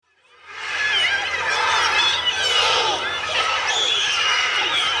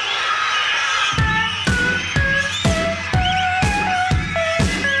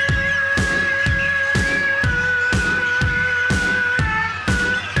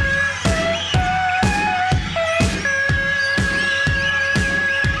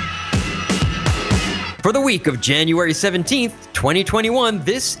For the week of January 17th, 2021,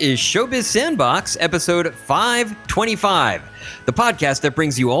 this is Showbiz Sandbox, episode 525, the podcast that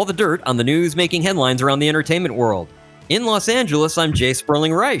brings you all the dirt on the news making headlines around the entertainment world. In Los Angeles, I'm Jay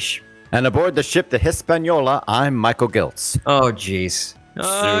Sperling Reich. And aboard the ship, the Hispaniola, I'm Michael Giltz. Oh, jeez.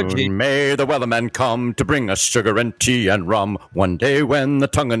 Soon may the Wellerman come to bring us sugar and tea and rum. One day when the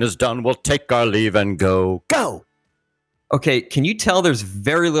tonguing is done, we'll take our leave and go. Go! Okay, can you tell there's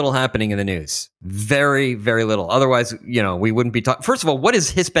very little happening in the news? Very, very little. Otherwise, we wouldn't be talking. First of all, what is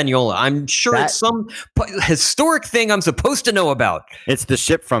Hispaniola? I'm sure it's some historic thing I'm supposed to know about. It's the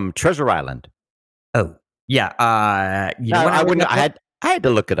ship from Treasure Island. Oh, yeah. I had to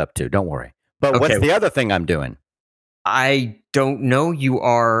look it up too. Don't worry. But Okay. What's the other thing I'm doing? I don't know. You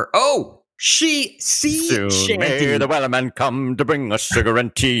are. Oh, sea Soon shanty. may the Wellerman come to bring us sugar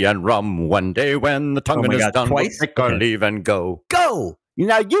and tea and rum. One day when the tonguing is done, twice? we'll take our leave and go. Go!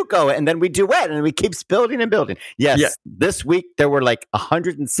 Now you go, and then we duet, and we keep building and building. Yes, Yeah. This week there were like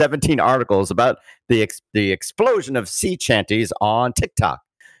 117 articles about the explosion of sea chanties on TikTok.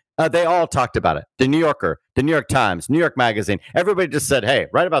 They all talked about it. The New Yorker, the New York Times, New York Magazine. Everybody just said, hey,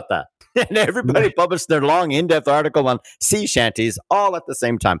 write about that. And everybody published their long, in-depth article on sea shanties all at the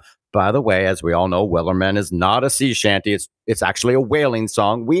same time. By the way, as we all know, Wellerman is not a sea shanty. It's actually a whaling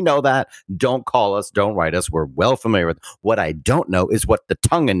song. We know that. Don't call us. Don't write us. We're well familiar with it. What I don't know is what the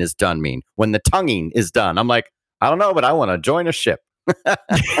tonguing is done mean. When the tonguing is done, I'm like, I don't know, but I want to join a ship.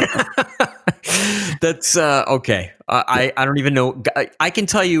 That's okay. I don't even know. I can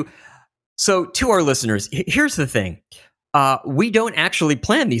tell you. So to our listeners, here's the thing. We don't actually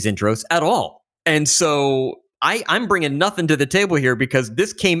plan these intros at all. And so I'm bringing nothing to the table here because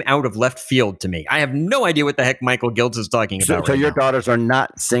this came out of left field to me. I have no idea what the heck Michael Giltz is talking about. So right your now. daughters are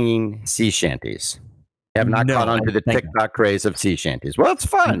not singing sea shanties. You have not caught on to the TikTok craze of sea shanties. Well, it's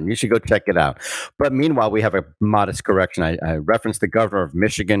fun. You should go check it out. But meanwhile, we have a modest correction. I referenced the governor of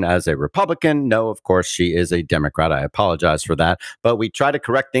Michigan as a Republican. No, of course, she is a Democrat. I apologize for that. But we try to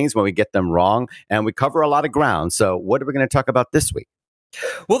correct things when we get them wrong, and we cover a lot of ground. So what are we going to talk about this week?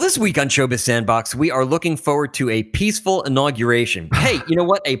 Well, this week on Showbiz Sandbox, we are looking forward to a peaceful inauguration. Hey, you know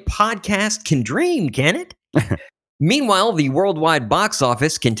what? A podcast can dream, can it? Meanwhile, the worldwide box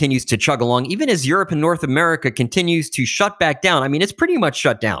office continues to chug along, even as Europe and North America continues to shut back down. I mean, it's pretty much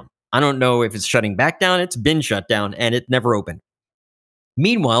shut down. I don't know if it's shutting back down. It's been shut down, and it never opened.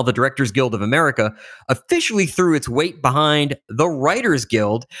 Meanwhile, the Directors Guild of America officially threw its weight behind the Writers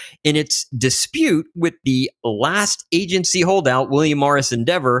Guild in its dispute with the last agency holdout, William Morris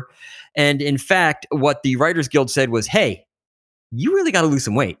Endeavor. And in fact, what the Writers Guild said was, hey, you really got to lose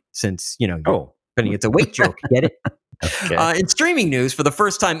some weight since, it's a weight joke. Get it? Okay. In streaming news, for the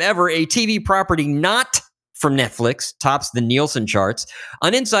first time ever, a TV property not from Netflix tops the Nielsen charts.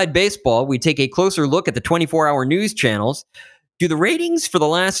 On Inside Baseball, we take a closer look at the 24-hour news channels. Do the ratings for the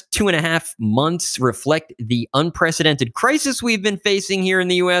last 2.5 months reflect the unprecedented crisis we've been facing here in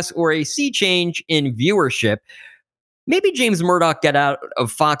the U.S. or a sea change in viewership? Maybe James Murdoch got out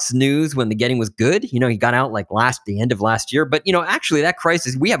of Fox News when the getting was good. He got out the end of last year. But, actually that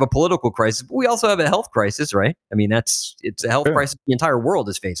crisis, we have a political crisis, but we also have a health crisis, right? I mean, it's a health crisis the entire world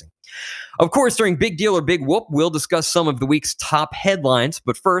is facing. Of course, during Big Deal or Big Whoop, we'll discuss some of the week's top headlines.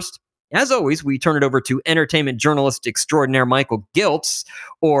 But first, as always, we turn it over to entertainment journalist extraordinaire Michael Giltz,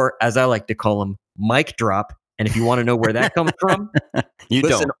 or as I like to call him, Mic Drop. And if you want to know where that comes from,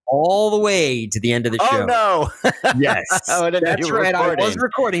 listen all the way to the end of the show. Oh, no. Yes, that's right. Recording. I was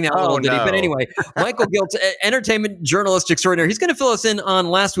recording that little ditty. But anyway, Michael Giltz, entertainment journalist extraordinaire. He's going to fill us in on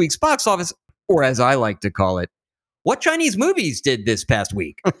last week's box office, or as I like to call it, what Chinese movies did this past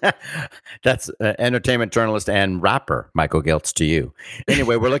week. That's entertainment journalist and rapper Michael Giltz to you.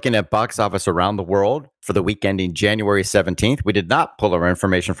 Anyway, we're looking at box office around the world for the week ending January 17th. We did not pull our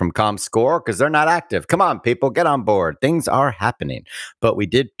information from ComScore because they're not active. Come on, people, get on board. Things are happening. But we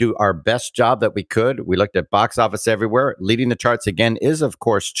did do our best job that we could. We looked at box office everywhere. Leading the charts again is, of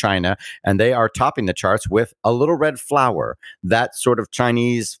course, China. And they are topping the charts with A Little Red Flower, that sort of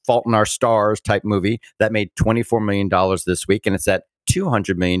Chinese Fault in Our Stars type movie that made $24 million this week. And it's at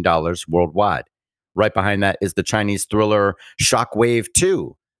 $200 million worldwide. Right behind that is the Chinese thriller Shockwave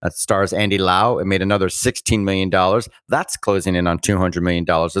 2. That stars Andy Lau. It made another $16 million. That's closing in on $200 million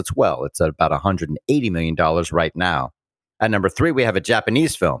as well. It's at about $180 million right now. At number 3, we have a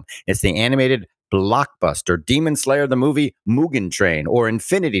Japanese film. It's the animated blockbuster Demon Slayer, the movie Mugen Train or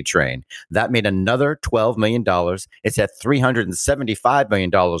Infinity Train. That made another $12 million. It's at $375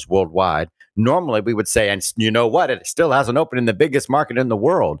 million worldwide. Normally, we would say, and you know what? It still hasn't opened in the biggest market in the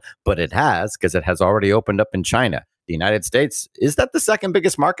world, but it has because it has already opened up in China. The United States, is that the second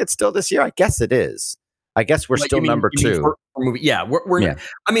biggest market still this year? I guess it is. I guess we're still number two. For movie? Yeah, we're. Yeah.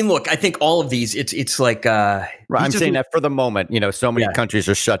 I mean, look, I think all of these, it's like. Right, I'm saying that for the moment, so many countries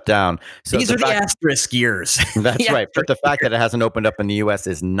are shut down. So these are the asterisk years. That's right. But the fact that it hasn't opened up in the U.S.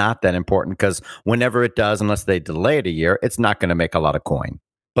 is not that important because whenever it does, unless they delay it a year, it's not going to make a lot of coin.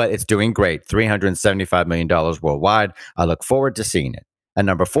 But it's doing great, $375 million worldwide. I look forward to seeing it. And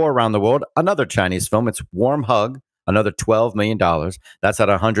number 4 around the world, another Chinese film. It's Warm Hug, another $12 million. That's at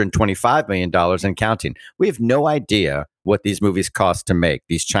 $125 million and counting. We have no idea what these movies cost to make,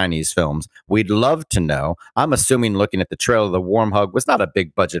 these Chinese films. We'd love to know. I'm assuming looking at the trailer, The Warm Hug was not a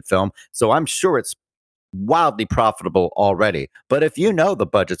big budget film, so I'm sure it's wildly profitable already. But if you know the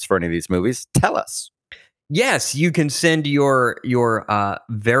budgets for any of these movies, tell us. Yes, you can send your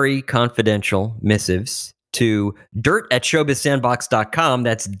very confidential missives to dirt@showbizsandbox.com.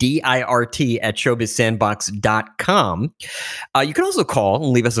 That's DIRT@showbizsandbox.com. You can also call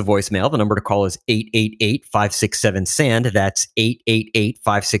and leave us a voicemail. The number to call is 888-567-SAND. That's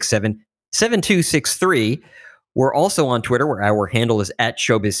 888-567-7263. We're also on Twitter, where our handle is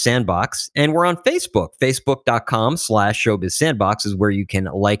 @ShowbizSandbox. And we're on Facebook. Facebook.com/ShowbizSandbox is where you can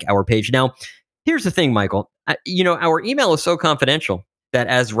like our page. Now, here's the thing, Michael. Our email is so confidential that,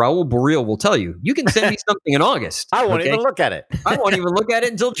 as Raul Borrell will tell you, you can send me something in August. I won't even look at it. I won't even look at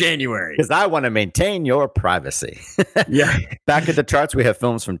it until January. Because I want to maintain your privacy. Yeah. Back at the charts, we have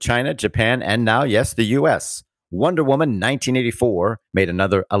films from China, Japan, and now, yes, the U.S. Wonder Woman 1984 made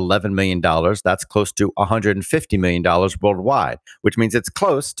another $11 million. That's close to $150 million worldwide, which means it's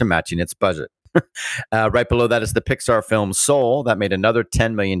close to matching its budget. Right below that is the Pixar film Soul. That made another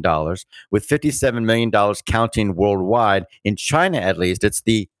 $10 million, with $57 million counting worldwide. In China, at least, I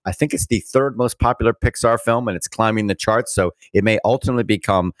think it's the third most popular Pixar film, and it's climbing the charts. So it may ultimately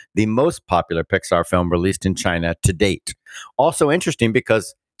become the most popular Pixar film released in China to date. Also interesting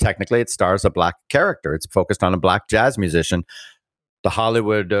because technically it stars a black character. It's focused on a black jazz musician. The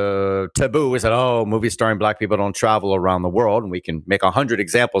Hollywood taboo is that, movies starring black people don't travel around the world. And we can make 100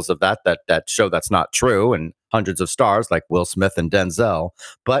 examples of that show that's not true, and hundreds of stars like Will Smith and Denzel.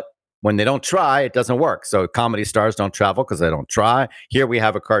 But when they don't try, it doesn't work. So comedy stars don't travel because they don't try. Here we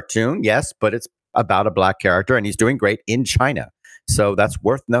have a cartoon, yes, but it's about a black character, and he's doing great in China. So that's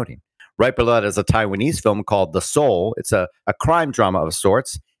worth noting. Right below that is a Taiwanese film called The Soul. It's a crime drama of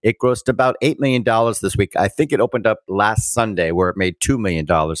sorts. It grossed about $8 million this week. I think it opened up last Sunday where it made $2 million.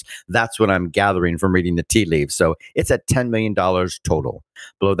 That's what I'm gathering from reading the tea leaves. So it's at $10 million total.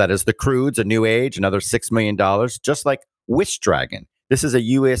 Below that is The Croods, A New Age, another $6 million, just like Wish Dragon. This is a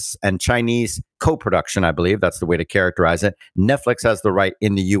U.S. and Chinese co-production, I believe. That's the way to characterize it. Netflix has the right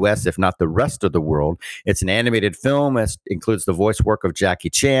in the U.S., if not the rest of the world. It's an animated film. It includes the voice work of Jackie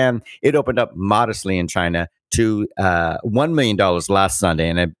Chan. It opened up modestly in China to $1 million last Sunday,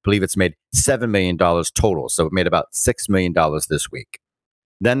 and I believe it's made $7 million total. So it made about $6 million this week.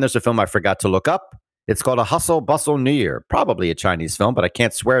 Then there's a film I forgot to look up. It's called A Hustle Bustle New Year, probably a Chinese film, but I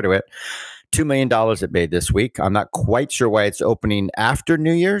can't swear to it. $2 million it made this week. I'm not quite sure why it's opening after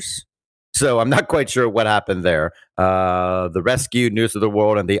New Year's. So I'm not quite sure what happened there. The Rescue, News of the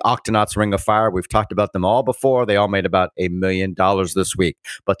World, and the Octonauts Ring of Fire. We've talked about them all before. They all made about $1 million this week.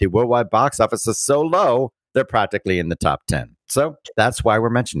 But the worldwide box office is so low, they're practically in the top 10. So that's why we're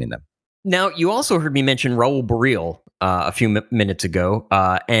mentioning them. Now, you also heard me mention Raul Borrell a few minutes ago.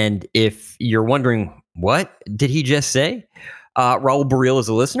 And if you're wondering, what did he just say? Raul Borrell is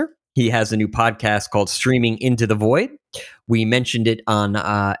a listener. He has a new podcast called Streaming Into the Void. We mentioned it on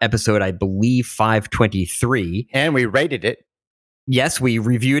episode, I believe, 523. And we rated it. Yes, we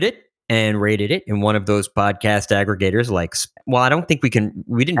reviewed it and rated it in one of those podcast aggregators. I don't think we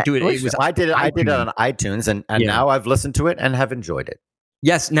didn't do it. I did it on iTunes, and now I've listened to it and have enjoyed it.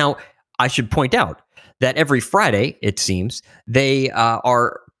 Yes. Now, I should point out that every Friday, it seems, they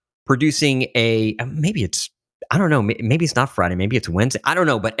are producing I don't know, maybe it's not Friday, maybe it's Wednesday. I don't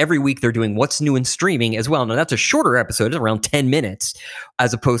know, but every week they're doing What's New in Streaming as well. Now, that's a shorter episode, it's around 10 minutes,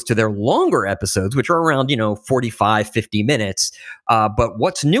 as opposed to their longer episodes, which are around, 45, 50 minutes. But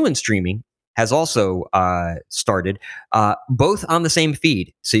What's New in Streaming has also started, both on the same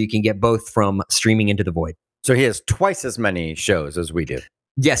feed. So you can get both from Streaming Into the Void. So he has twice as many shows as we do.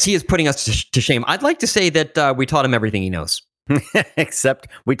 Yes, he is putting us to shame. I'd like to say that we taught him everything he knows. Except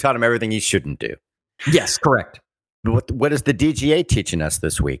we taught him everything he shouldn't do. Yes, correct. What is the DGA teaching us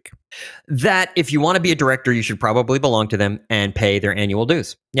this week? That if you want to be a director, you should probably belong to them and pay their annual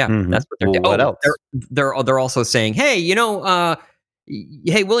dues. Yeah, That's what they're doing. What else? They're also saying, hey,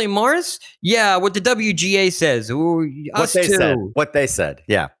 hey, William Morris? Yeah, what the WGA says. What they said.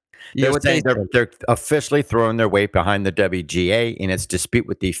 Yeah. Yeah, They're what saying they said. they're officially throwing their weight behind the WGA in its dispute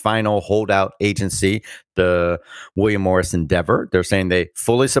with the final holdout agency, the William Morris Endeavor. They're saying they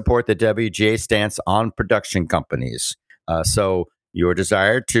fully support the WGA stance on production companies. So your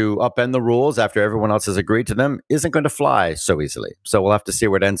desire to upend the rules after everyone else has agreed to them isn't going to fly so easily. So we'll have to see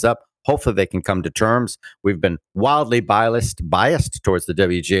where it ends up. Hopefully they can come to terms. We've been wildly biased towards the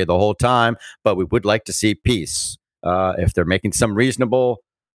WGA the whole time, but we would like to see peace. If they're making some reasonable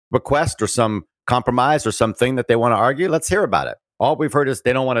request or some compromise or something that they want to argue, let's hear about it. All we've heard is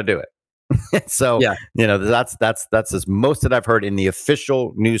they don't want to do it. So, Yeah. that's as most that I've heard in the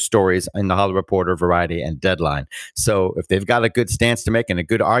official news stories in the Hollywood Reporter, Variety, and Deadline. So if they've got a good stance to make and a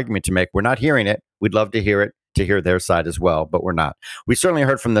good argument to make, we're not hearing it. We'd love to hear it, to hear their side as well, but we're not. We certainly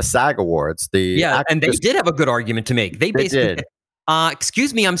heard from the SAG Awards. And they did have a good argument to make. They basically did.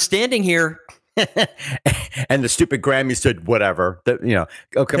 Excuse me, I'm standing here. And the stupid Grammys said whatever.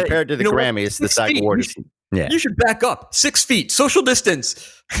 Compared to the Grammys, the SAG Awards. You should back up 6 feet, social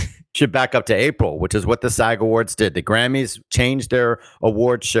distance. Should back up to April, which is what the SAG Awards did. The Grammys changed their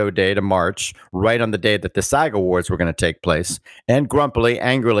award show day to March, right on the day that the SAG Awards were going to take place. And grumpily,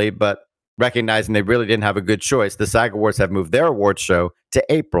 angrily, but recognizing they really didn't have a good choice, the SAG Awards have moved their award show to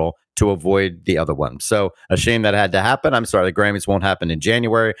April to avoid the other one. So a shame that had to happen. I'm sorry, the Grammys won't happen in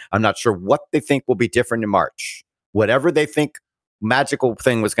January. I'm not sure what they think will be different in March. Whatever they think magical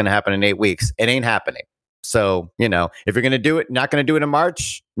thing was going to happen in 8 weeks, it ain't happening. So, if you're going to do it, not going to do it in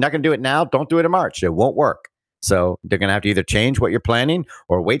March, not going to do it now, don't do it in March. It won't work. So they're going to have to either change what you're planning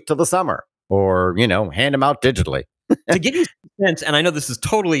or wait till the summer or, hand them out digitally. To give you a sense, and I know this is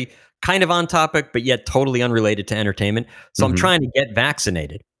totally kind of on topic, but yet totally unrelated to entertainment. So I'm trying to get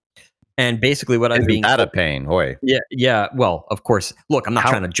vaccinated. And basically what I'm being... Isn't that a pain? Hoy. Yeah. Well, of course. Look, I'm not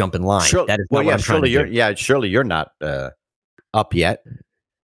trying to jump in line. That is not what I'm trying to do. Surely you're not up yet.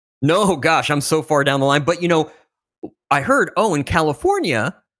 No, gosh, I'm so far down the line. But, I heard, in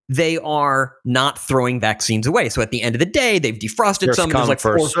California, they are not throwing vaccines away. So at the end of the day, they've defrosted some. There's like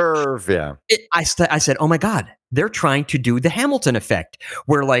first serve. Yeah. I said, oh my God, they're trying to do the Hamilton effect,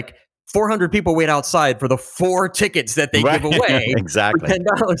 where like 400 people wait outside for the 4 tickets that they give away exactly for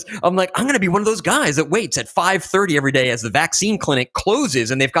 $10. I'm like, I'm going to be one of those guys that waits at 5:30 every day as the vaccine clinic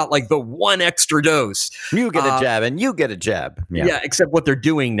closes and they've got like the 1 extra dose. You get a jab and you get a jab. Yeah. Except what they're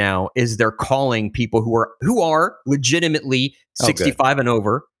doing now is they're calling people who are legitimately 65 and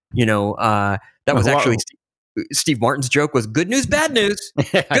over. That was actually Steve Martin's joke was good news, bad news.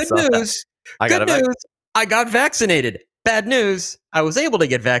 Good news. Good news. I got vaccinated. Bad news, I was able to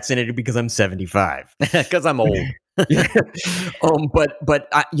get vaccinated because I'm 75. Because I'm old.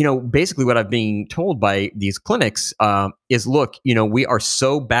 But basically what I've been told by these clinics is, look, we are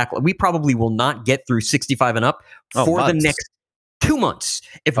so back. We probably will not get through 65 and up for the next 2 months.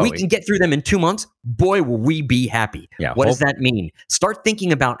 If we can get through them in 2 months, boy, will we be happy. Yeah, what does that mean? Start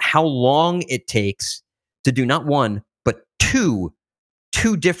thinking about how long it takes to do not 1, but 2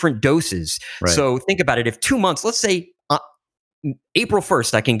 different doses. Right. So think about it. If 2 months, let's say April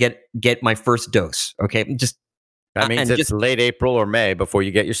 1st, I can get my first dose. Okay. That means it's late April or May before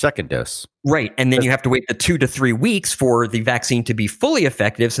you get your second dose. Right. And then you have to wait the 2 to 3 weeks for the vaccine to be fully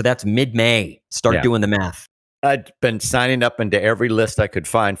effective. So that's mid-May. Start doing the math. I'd been signing up into every list I could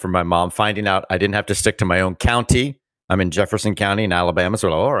find for my mom, finding out I didn't have to stick to my own county. I'm in Jefferson County in Alabama.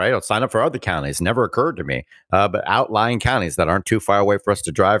 So, all right, I'll sign up for other counties. Never occurred to me. But outlying counties that aren't too far away for us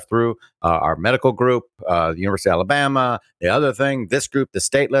to drive through, our medical group, the University of Alabama, the other thing, this group, the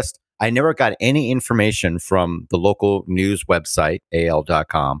state list. I never got any information from the local news website,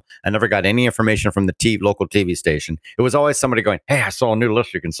 al.com. I never got any information from the local TV station. It was always somebody going, hey, I saw a new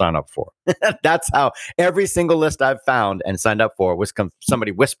list you can sign up for. That's how every single list I've found and signed up for was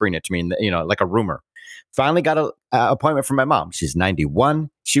somebody whispering it to me, like a rumor. Finally got an appointment for my mom. She's 91.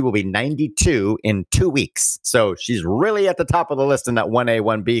 She will be 92 in 2 weeks. So she's really at the top of the list in that 1A,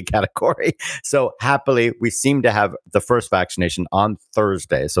 1B category. So happily, we seem to have the first vaccination on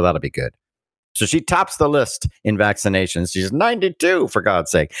Thursday. So that'll be good. So she tops the list in vaccinations. She's 92, for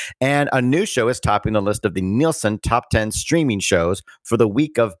God's sake. And a new show is topping the list of the Nielsen top 10 streaming shows for the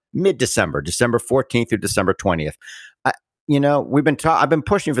week of mid-December, December 14th through December 20th. I've been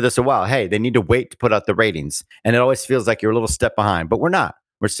pushing for this a while. Hey, they need to wait to put out the ratings. And it always feels like you're a little step behind, but we're not.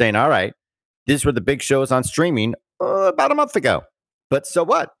 We're saying, all right, these were the big shows on streaming about a month ago. But so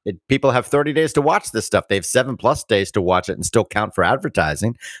what? People have 30 days to watch this stuff. They have 7+ days to watch it and still count for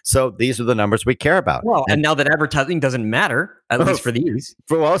advertising. So these are the numbers we care about. Well, and now that advertising doesn't matter, at least for these.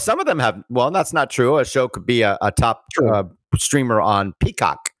 Well, some of them have. Well, that's not true. A show could be a top streamer on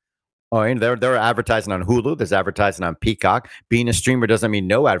Peacock. Oh, and they're advertising on Hulu. There's advertising on Peacock. Being a streamer doesn't mean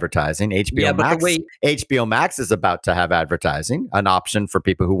no advertising. Yeah, but the way HBO Max is about to have advertising, an option for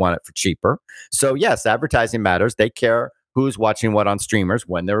people who want it for cheaper. So yes, advertising matters. They care who's watching what on streamers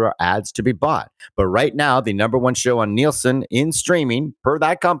when there are ads to be bought. But right now, the number one show on Nielsen in streaming per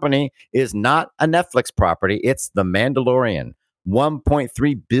that company is not a Netflix property. It's The Mandalorian.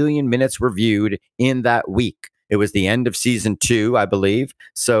 1.3 billion minutes reviewed in that week. It was the end of season 2, I believe.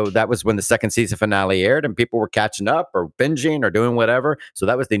 So that was when the second season finale aired and people were catching up or binging or doing whatever. So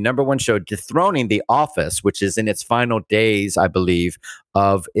that was the number one show, dethroning The Office, which is in its final days, I believe,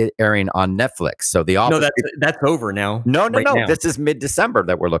 of it airing on Netflix. So The Office. No, that's over now. No. This is mid-December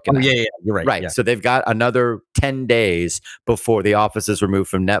that we're looking at. Yeah, you're right. Right. Yeah. So they've got another 10 days before The Office is removed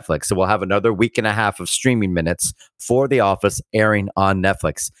from Netflix. So we'll have another week and a half of streaming minutes for The Office airing on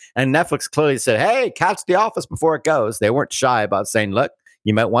Netflix. And Netflix clearly said, hey, catch The Office before it goes. They weren't shy about saying, look,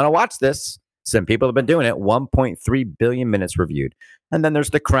 you might want to watch this. Some people have been doing it. 1.3 billion minutes reviewed. And then there's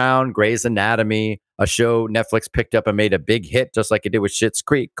The Crown, Grey's Anatomy, a show Netflix picked up and made a big hit, just like it did with Schitt's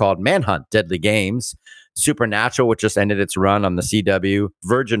Creek, called Manhunt: Deadly Games. Supernatural, which just ended its run on the CW.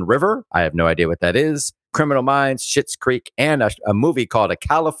 Virgin River, I have no idea what that is. Criminal Minds, Schitt's Creek, and a movie called A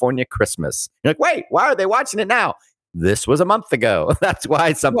California Christmas. You're like, wait, why are they watching it now? This was a month ago. That's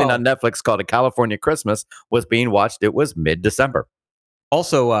why something on Netflix called A California Christmas was being watched. It was mid-December.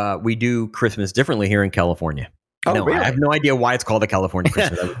 Also, we do Christmas differently here in California. Oh, no, really? I have no idea why it's called a California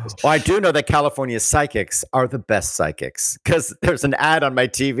Christmas. Well, I do know that California psychics are the best psychics because there's an ad on my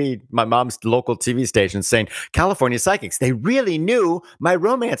TV, my mom's local TV station, saying California psychics. They really knew my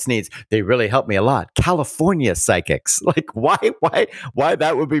romance needs. They really helped me a lot. California psychics. Like, why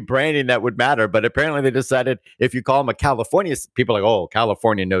that would be branding that would matter? But apparently they decided if you call them a California, people are like, oh,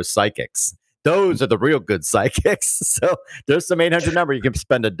 California knows psychics. Those are the real good psychics. So there's some 800 number. You can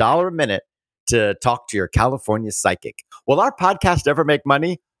spend $1 a minute to talk to your California psychic. Will our podcast ever make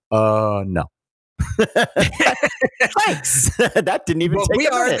money? No. Thanks. That didn't even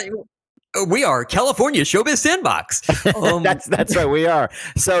take a minute. We are California Showbiz Sandbox. That's right, we are.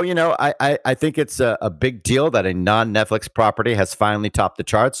 So, I think it's a big deal that a non-Netflix property has finally topped the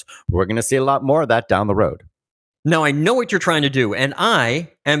charts. We're going to see a lot more of that down the road. Now, I know what you're trying to do, and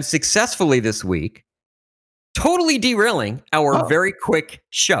I am successfully this week totally derailing our very quick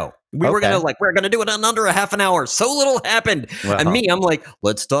show. We're gonna do it in under a half an hour. So little happened. Wow. And me, I'm like,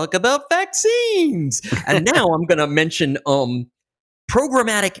 let's talk about vaccines. And now I'm gonna mention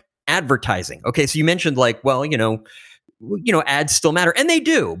programmatic advertising. Okay, so you mentioned ads still matter, and they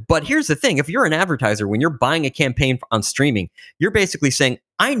do. But here's the thing: if you're an advertiser, when you're buying a campaign on streaming, you're basically saying,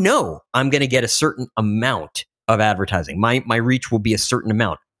 I know I'm gonna get a certain amount of advertising. My reach will be a certain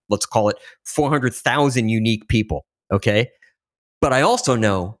amount. Let's call it 400,000 unique people. Okay. But I also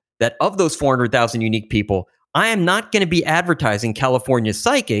know that of those 400,000 unique people, I am not going to be advertising California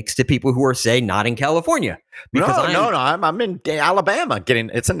psychics to people who are, say, not in California. Because I'm in Alabama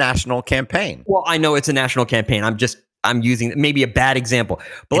it's a national campaign. Well, I know it's a national campaign. I'm using maybe a bad example,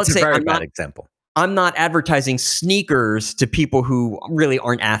 but let's say I'm not advertising sneakers to people who really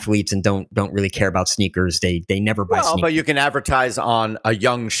aren't athletes and don't really care about sneakers. They never buy sneakers. But you can advertise on a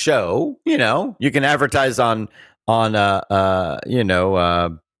young show. You can advertise on much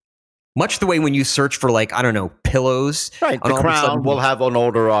the way when you search for pillows. Right. The Crown will have an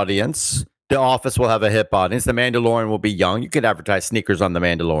older audience. The Office will have a hip audience. The Mandalorian will be young. You could advertise sneakers on The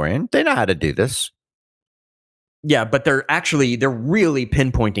Mandalorian. They know how to do this. Yeah, but they're really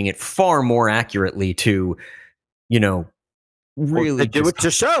pinpointing it far more accurately to, really. They do it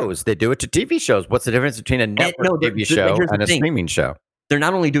to shows. They do it to TV shows. What's the difference between a network TV show and a streaming show? They're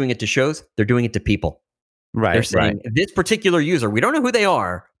not only doing it to shows, they're doing it to people. Right. They're saying this particular user, we don't know who they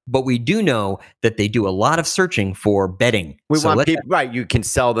are, but we do know that they do a lot of searching for betting. You can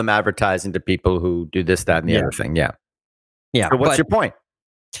sell them advertising to people who do this, that, and the other thing. Yeah. Yeah. So what's your point?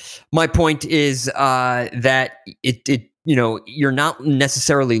 My point is that you're not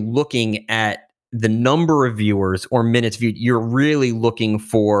necessarily looking at the number of viewers or minutes viewed. You're really looking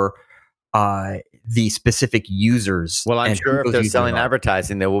for the specific users. Well, I'm sure if they're selling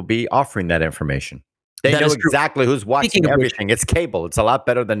advertising, they will be offering that information. They know exactly who's watching everything. It's cable. It's a lot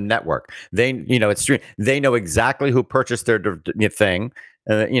better than network. They know exactly who purchased their thing.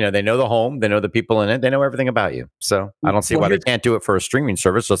 They know the home. They know the people in it. They know everything about you. So I don't see why they can't do it for a streaming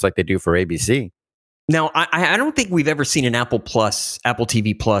service, just like they do for ABC. Now, I don't think we've ever seen an Apple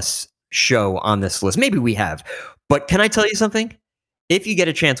TV Plus show on this list. Maybe we have. But can I tell you something? If you get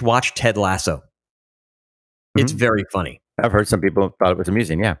a chance, watch Ted Lasso. It's very funny. I've heard some people thought it was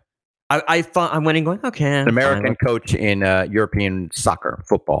amusing. Yeah. I thought I went in going, okay, An American fine. coach in European soccer,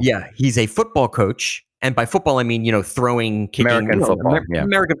 football. Yeah, he's a football coach, and by football I mean throwing, kicking, American football, yeah.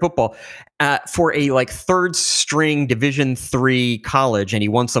 American football for a like third string Division III college, and he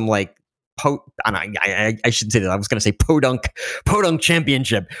won some like I shouldn't say that. I was going to say podunk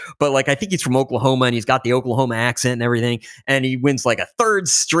championship, but like I think he's from Oklahoma and he's got the Oklahoma accent and everything, and he wins like a third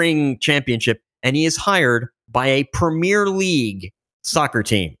string championship, and he is hired by a Premier League soccer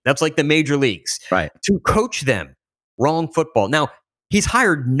team. That's like the major leagues, Right. to coach them wrong football. Now he's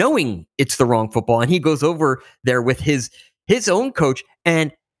hired knowing it's the wrong football, and he goes over there with his own coach,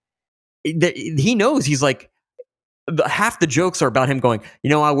 and he knows. He's like, half the jokes are about him going,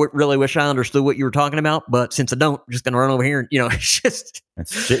 I really wish I understood what you were talking about, but since I don't, I'm just going to run over here. And, it's just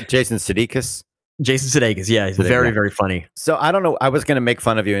It's Jason Sudeikis. Jason Sudeikis. Yeah, he's very, very funny. So I don't know. I was going to make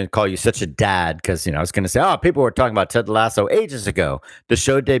fun of you and call you such a dad because, I was going to say, oh, people were talking about Ted Lasso ages ago. The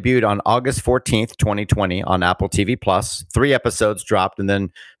show debuted on August 14th, 2020 on Apple TV Plus. 3 episodes dropped. And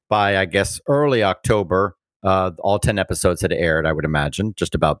then by, I guess, early October, all 10 episodes had aired, I would imagine,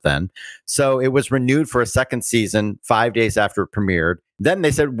 just about then. So it was renewed for a second season 5 days after it premiered. Then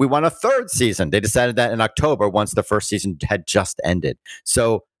they said, we want a third season. They decided that in October, once the first season had just ended.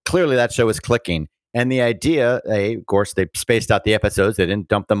 So clearly that show is clicking. And the idea, of course, they spaced out the episodes. They didn't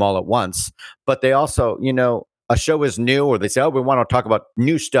dump them all at once. But they also, a show is new, or they say, oh, we want to talk about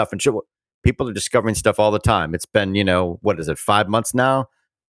new stuff. And people are discovering stuff all the time. It's been, what is it, 5 months now?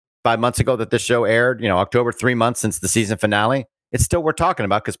 5 months ago that this show aired, October, 3 months since the season finale. It's still worth talking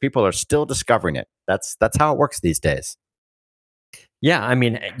about because people are still discovering it. That's how it works these days. Yeah, I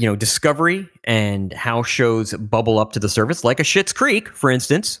mean, discovery and how shows bubble up to the surface, like a Schitt's Creek, for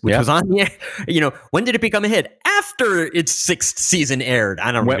instance, which was on the air. When did it become a hit? After its 6th season aired.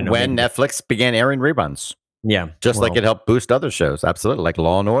 I don't even know. When Netflix began airing reruns. Yeah. Like it helped boost other shows. Absolutely. Like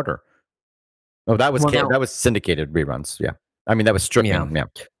Law and Order. Oh, that was syndicated reruns. Yeah. I mean, that was stripping. Yeah.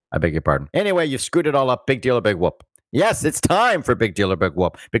 I beg your pardon. Anyway, you screwed it all up. Big deal or big whoop. Yes, it's time for Big Deal or Big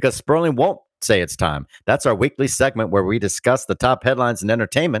Whoop because Sperling won't say it's time. That's our weekly segment where we discuss the top headlines in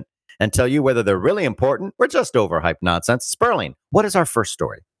entertainment and tell you whether they're really important or just overhyped nonsense. Sperling, what is our first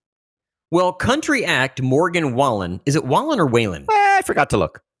story? Well, country act Morgan Wallen. Is it Wallen or Whalen? I forgot to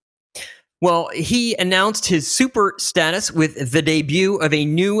look. Well, he announced his super status with the debut of a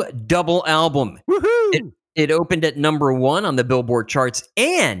new double album. Woohoo! It opened at number 1 on the Billboard charts,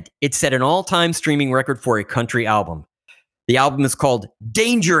 and it set an all-time streaming record for a country album. The album is called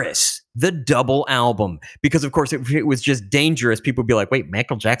Dangerous, the double album. Because, of course, if it was just Dangerous, people would be like, wait,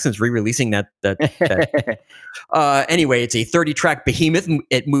 Michael Jackson's re-releasing that. Anyway, it's a 30-track behemoth.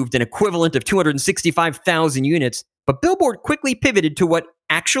 It moved an equivalent of 265,000 units. But Billboard quickly pivoted to what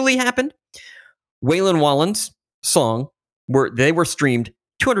actually happened. Waylon Wallen's song, they were streamed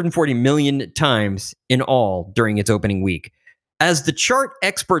 240 million times in all during its opening week. As the chart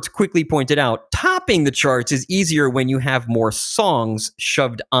experts quickly pointed out, topping the charts is easier when you have more songs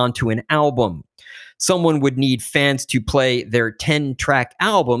shoved onto an album. Someone would need fans to play their 10-track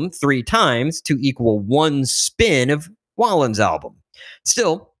album 3 times to equal 1 spin of Wallen's album.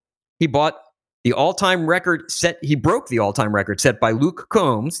 Still, he broke the all-time record set by Luke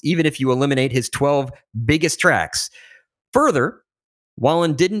Combs, even if you eliminate his 12 biggest tracks. Further,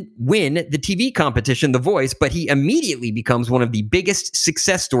 Wallen didn't win the TV competition, The Voice, but he immediately becomes one of the biggest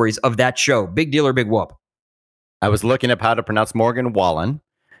success stories of that show. Big deal or big whoop? I was looking up how to pronounce Morgan Wallen.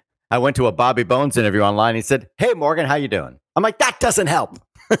 I went to a Bobby Bones interview online. He said, hey, Morgan, how you doing? I'm like, that doesn't help.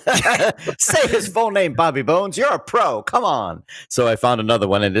 Say his full name, Bobby Bones. You're a pro. Come on. So I found another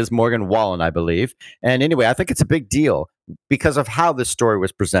one. It is Morgan Wallen, I believe. And anyway, I think it's a big deal because of how this story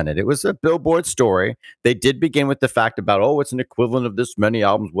was presented. It was a Billboard story. They did begin with the fact about, it's an equivalent of this many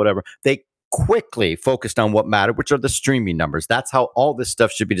albums, whatever. They quickly focused on what mattered, which are the streaming numbers. That's how all this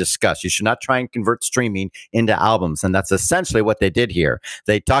stuff should be discussed. You should not try and convert streaming into albums. And that's essentially what they did here.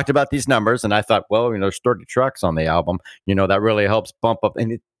 They talked about these numbers, and I thought, there's 30 tracks on the album. That really helps bump up.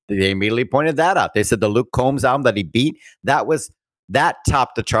 And they immediately pointed that out. They said the Luke Combs album that he beat, that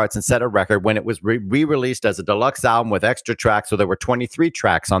topped the charts and set a record when it was re-released as a deluxe album with extra tracks. So there were 23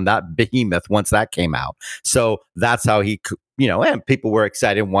 tracks on that behemoth once that came out. So that's how he, and people were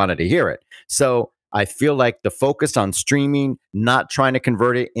excited and wanted to hear it. So I feel like the focus on streaming, not trying to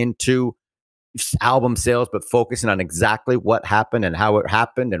convert it into album sales, but focusing on exactly what happened and how it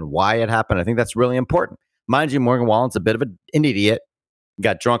happened and why it happened. I think that's really important. Mind you, Morgan Wallen's a bit of an idiot.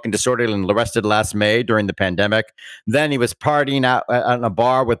 Got drunk and disorderly and arrested last May during the pandemic. Then he was partying out on a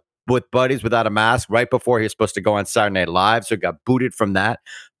bar with with buddies without a mask right before he was supposed to go on Saturday Night Live, so he got booted from that.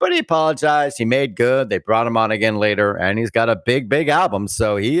 But he apologized. He made good. They brought him on again later, and he's got a big album.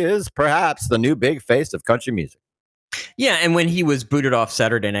 So he is perhaps the new big face of country music. Yeah, and when he was booted off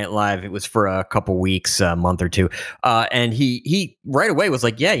Saturday Night Live, it was for a couple weeks, a month or two, and he right away was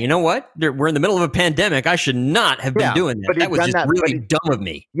like, "Yeah, you know what? We're in the middle of a pandemic. I should not have been doing that. That was just really dumb of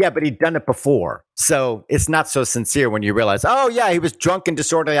me." Yeah, but he'd done it before, so it's not so sincere when you realize, oh yeah, he was drunk and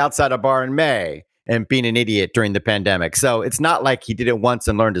disorderly outside a bar in May and being an idiot during the pandemic. So it's not like he did it once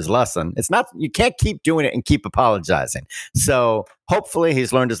and learned his lesson. It's not, you can't keep doing it and keep apologizing. So hopefully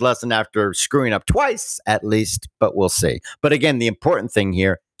he's learned his lesson after screwing up twice at least, but we'll see. But again, the important thing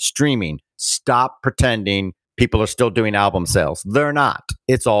here, streaming. Stop pretending people are still doing album sales. They're not.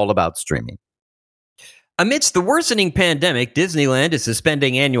 It's all about streaming. Amidst the worsening pandemic, Disneyland is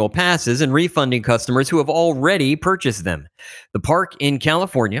suspending annual passes and refunding customers who have already purchased them. The park in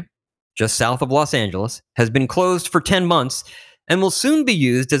California, just south of Los Angeles, has been closed for 10 months and will soon be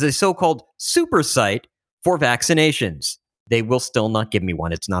used as a so-called super site for vaccinations. They will still not give me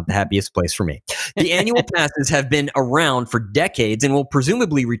one. It's not the happiest place for me. The annual passes have been around for decades and will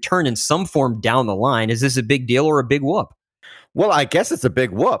presumably return in some form down the line. Is this a big deal or a big whoop? Well, I guess it's a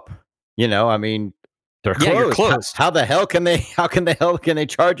big whoop. You know, I mean, they're closed. You're closed. How the hell can they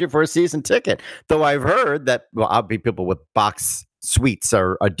charge you for a season ticket? Though I've heard that, well, I'll be people with box suites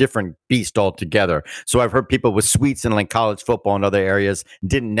are a different beast altogether. So I've heard people with suites in like college football and other areas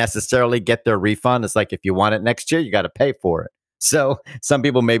didn't necessarily get their refund. It's like, if you want it next year, you got to pay for it. So some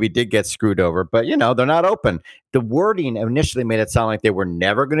people maybe did get screwed over, but you know, they're not open. The wording initially made it sound like they were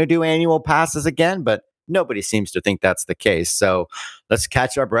never going to do annual passes again, but nobody seems to think that's the case. So let's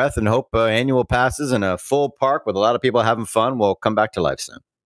catch our breath and hope annual passes in a full park with a lot of people having fun will come back to life soon.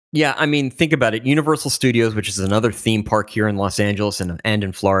 Yeah, I mean, think about it. Universal Studios, which is another theme park here in Los Angeles and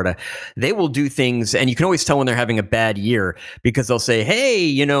in Florida, they will do things, and you can always tell when they're having a bad year because they'll say, "Hey,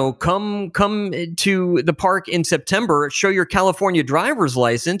 you know, come to the park in September, show your California driver's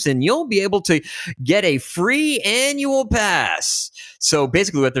license, and you'll be able to get a free annual pass." So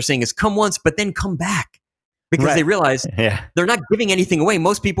basically, what they're saying is, come once, but then come back because they realize they're not giving anything away.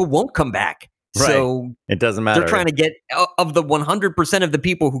 Most people won't come back. Right. So it doesn't matter. They're trying to get of the 100% of the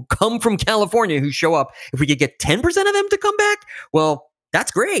people who come from California who show up. If we could get 10% of them to come back, well,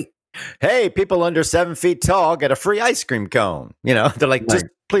 that's great. Hey, people under 7 feet tall get a free ice cream cone. You know, they're like, just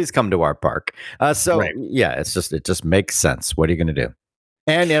please come to our park. Yeah, it just makes sense. What are you going to do?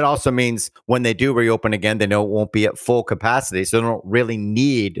 And it also means when they do reopen again, they know it won't be at full capacity. So they don't really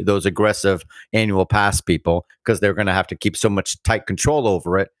need those aggressive annual pass people because they're going to have to keep so much tight control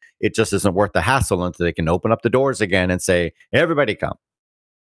over it. It just isn't worth the hassle until they can open up the doors again and say, everybody come.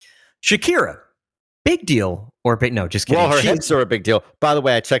 Shakira, big deal or big? No, just kidding. Well, her hips are a big deal. By the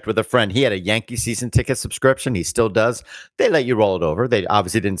way, I checked with a friend. He had a Yankee season ticket subscription. He still does. They let you roll it over. They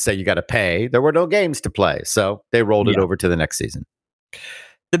obviously didn't say you got to pay. There were no games to play. So they rolled it over to the next season.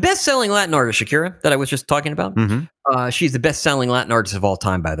 The best-selling Latin artist, Shakira, that I was just talking about, she's the best-selling Latin artist of all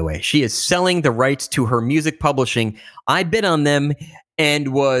time, by the way. She is selling the rights to her music publishing. I bid on them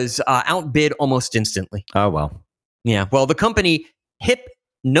and was outbid almost instantly. Oh, well. Yeah. Well, the company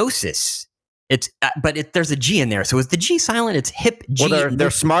Hypnosis, there's a G in there. So is the G silent? It's hip G. Well,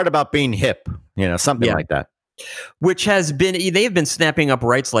 they're smart about being hip, you know, something like that. Which they've been snapping up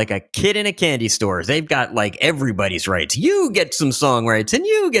rights like a kid in a candy store. They've got like everybody's rights. You get some song rights and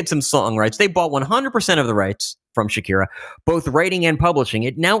you get some song rights. They bought 100% of the rights from Shakira, both writing and publishing.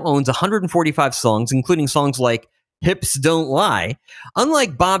 It now owns 145 songs, including songs like Hips Don't Lie.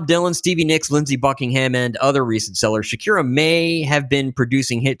 Unlike Bob Dylan, Stevie Nicks, Lindsey Buckingham, and other recent sellers, Shakira may have been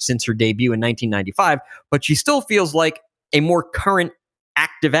producing hits since her debut in 1995, but she still feels like a more current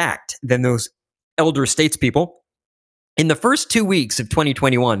active act than those elder statespeople. In the first 2 weeks of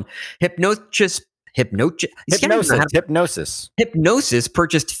 2021, Hypnosis purchased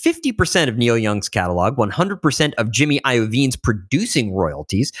 50% of Neil Young's catalog, 100% of Jimmy Iovine's producing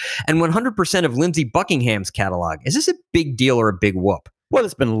royalties, and 100% of Lindsey Buckingham's catalog. Is this a big deal or a big whoop? Well,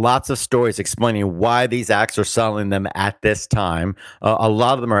 there's been lots of stories explaining why these acts are selling them at this time. A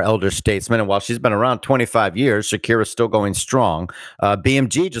lot of them are elder statesmen, and while she's been around 25 years, Shakira's still going strong.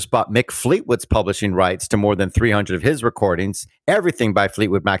 BMG just bought Mick Fleetwood's publishing rights to more than 300 of his recordings, everything by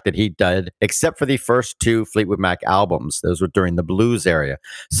Fleetwood Mac that he did, except for the first 2 Fleetwood Mac albums. Those were during the blues area.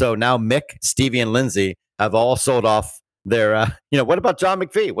 So now Mick, Stevie, and Lindsey have all sold off their, what about John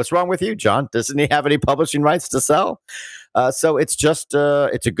McVie? What's wrong with you, John? Doesn't he have any publishing rights to sell? So it's just,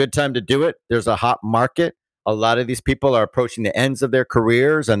 it's a good time to do it. There's a hot market. a lot of these people are approaching the ends of their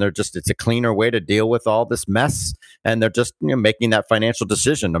careers, and it's a cleaner way to deal with all this mess. And they're just, making that financial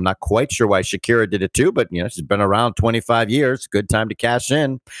decision. I'm not quite sure why Shakira did it too, but, she's been around 25 years. Good time to cash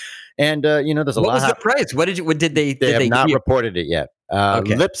in. And, there's a What lot. was the price? What did they They have give not you? reported it yet.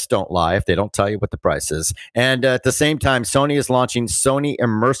 Okay. Lips don't lie if they don't tell you what the price is. And at the same time, Sony is launching Sony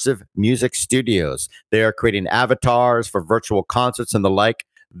Immersive Music Studios. They are creating avatars for virtual concerts and the like.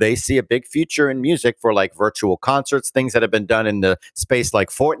 They see a big future in music for like virtual concerts, things that have been done in the space like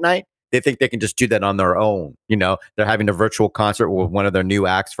Fortnite. They think they can just do that on their own. They're having a virtual concert with one of their new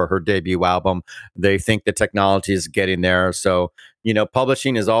acts for her debut album. They think the technology is getting there. So,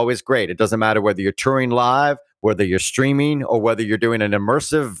 publishing is always great. It doesn't matter whether you're touring live, whether you're streaming, or whether you're doing an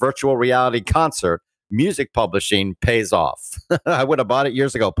immersive virtual reality concert. Music publishing pays off. I would have bought it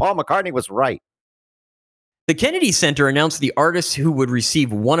years ago. Paul McCartney was right. The Kennedy Center announced the artists who would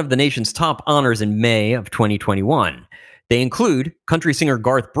receive one of the nation's top honors in May of 2021. They include country singer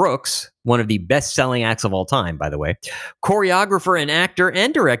Garth Brooks, one of the best-selling acts of all time, by the way, choreographer and actor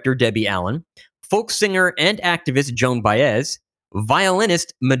and director Debbie Allen, folk singer and activist Joan Baez,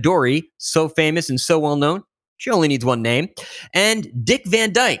 violinist Midori, so famous and so well-known, she only needs one name, and Dick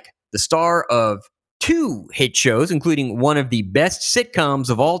Van Dyke, the star of 2 hit shows, including one of the best sitcoms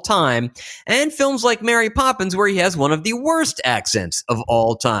of all time, and films like Mary Poppins, where he has one of the worst accents of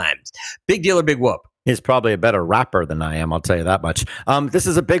all time. Big deal or big whoop? He's probably a better rapper than I am, I'll tell you that much. This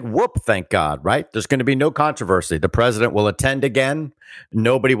is a big whoop, thank God, right? There's going to be no controversy. The president will attend again.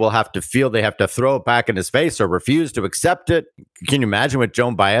 Nobody will have to feel they have to throw it back in his face or refuse to accept it. Can you imagine what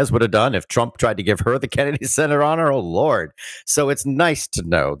Joan Baez would have done if Trump tried to give her the Kennedy Center honor? Oh, Lord. So it's nice to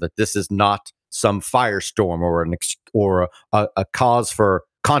know that this is not some firestorm or a cause for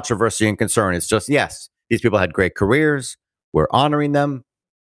controversy and concern. It's just, yes, these people had great careers. We're honoring them.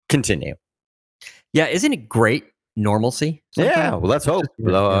 Continue. Yeah, isn't it great? Normalcy? Sometimes. Yeah, well, let's hope.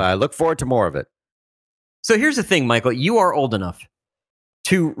 I look forward to more of it. So here's the thing, Michael. You are old enough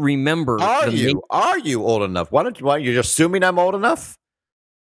to remember. Are you old enough? Why you're just assuming I'm old enough?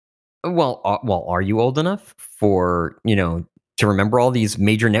 Well, are you old enough for, to remember all these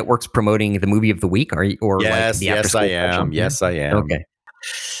major networks promoting the movie of the week? Are you, or yes, like the yes, I am. special? Yes, I am. Okay.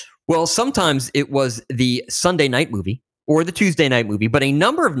 Well, sometimes it was the Sunday night movie or the Tuesday night movie, but a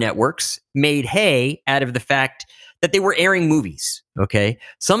number of networks made hay out of the fact that they were airing movies. Okay.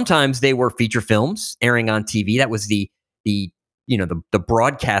 Sometimes they were feature films airing on TV. That was the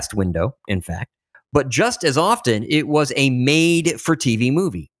broadcast window, in fact. But just as often, it was a made-for-TV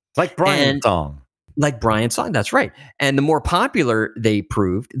movie. Like Brian's Song. Like Brian's Song, that's right. And the more popular they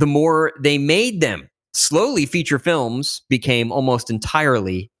proved, the more they made them. Slowly, feature films became almost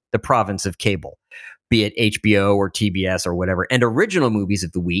entirely the province of cable, be it HBO or TBS or whatever. And original movies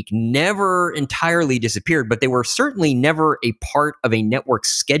of the week never entirely disappeared, but they were certainly never a part of a network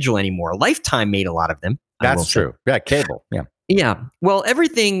schedule anymore. Lifetime made a lot of them. That's true. Yeah, cable. Yeah. Yeah. Well,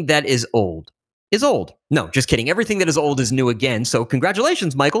 everything that is old is old. No, just kidding. Everything that is old is new again. So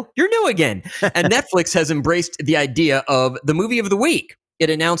congratulations, Michael. You're new again. And Netflix has embraced the idea of the movie of the week. It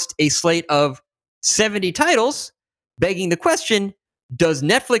announced a slate of 70 titles, begging the question, does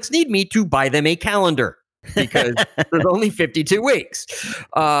Netflix need me to buy them a calendar? Because there's only 52 weeks.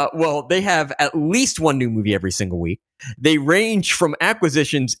 Well, they have at least one new movie every single week. They range from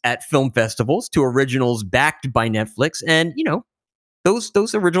acquisitions at film festivals to originals backed by Netflix. And,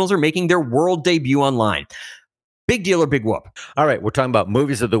 those originals are making their world debut online. Big deal or big whoop? All right, we're talking about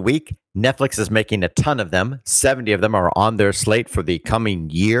movies of the week. Netflix is making a ton of them. 70 of them are on their slate for the coming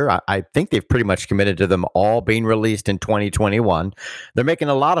year. I think they've pretty much committed to them all being released in 2021. They're making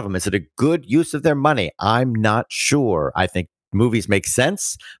a lot of them. Is it a good use of their money? I'm not sure. I think movies make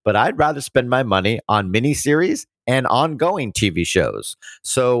sense, but I'd rather spend my money on miniseries and ongoing TV shows.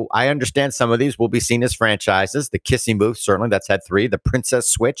 So I understand some of these will be seen as franchises. The Kissing Booth, certainly, that's had 3. The Princess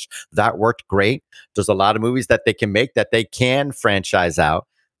Switch, that worked great. There's a lot of movies that they can make that they can franchise out.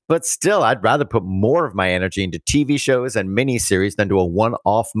 But still, I'd rather put more of my energy into TV shows and miniseries than to a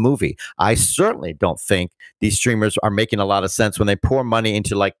one-off movie. I certainly don't think these streamers are making a lot of sense when they pour money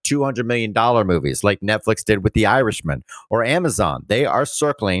into like $200 million movies like Netflix did with The Irishman or Amazon. They are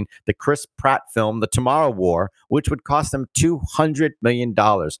circling the Chris Pratt film, The Tomorrow War, which would cost them $200 million.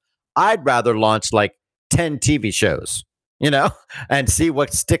 I'd rather launch like 10 TV shows, and see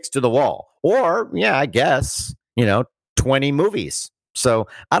what sticks to the wall. Or, yeah, I guess, 20 movies. So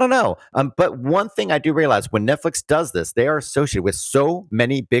I don't know. But one thing I do realize when Netflix does this, they are associated with so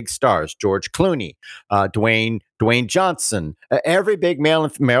many big stars: George Clooney, Dwayne Johnson, every big male,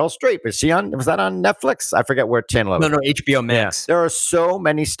 and Meryl Streep. Is she on? Was that on Netflix? I forget where channel. No, HBO Max. Yeah, there are so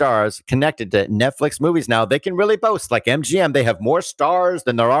many stars connected to Netflix movies now. They can really boast, like MGM. They have more stars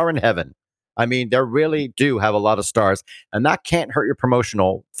than there are in heaven. I mean, they really do have a lot of stars, and that can't hurt your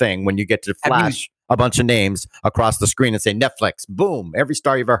promotional thing when you get to flash a bunch of names across the screen and say Netflix, boom, every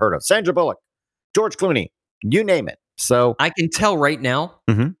star you've ever heard of, Sandra Bullock, George Clooney, you name it. So I can tell right now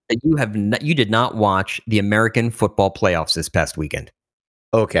that you did not watch the American football playoffs this past weekend.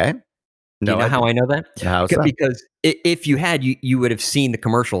 Okay. Do you know how I know that? How's that? Because if you had, you would have seen the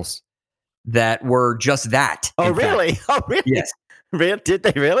commercials that were just that. Oh, really? Oh, really? Yes. Did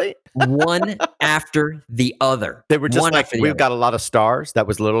they really? One after the other. They were just like, we've got a lot of stars. That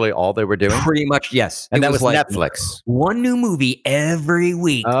was literally all they were doing? Pretty much, yes. And that was like Netflix. One new movie every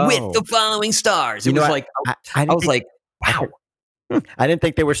week with the following stars. It was like, I was like, wow. I didn't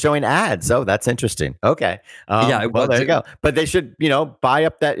think they were showing ads. Oh, that's interesting. Okay. Yeah, well, there you go. But they should, buy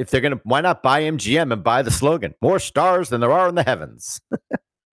up that, if they're going to, why not buy MGM and buy the slogan, more stars than there are in the heavens?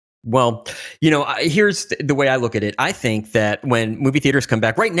 Well, here's the way I look at it. I think that when movie theaters come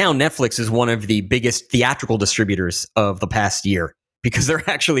back, right now, Netflix is one of the biggest theatrical distributors of the past year because they're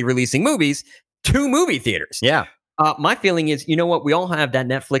actually releasing movies to movie theaters. Yeah. My feeling is, you know what? We all have that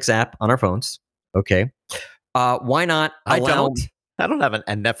Netflix app on our phones. Okay. Why not allow... I don't have a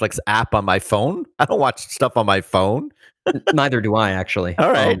Netflix app on my phone. I don't watch stuff on my phone. Neither do I, actually.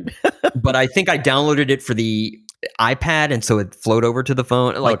 All right. But I think I downloaded it for the iPad, and so it flowed over to the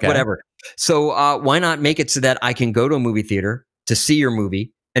phone, whatever. So why not make it so that I can go to a movie theater to see your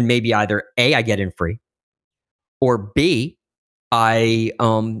movie, and maybe either A, I get in free, or B, I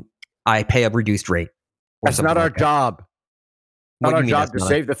pay a reduced rate. That's not our job. Not our job to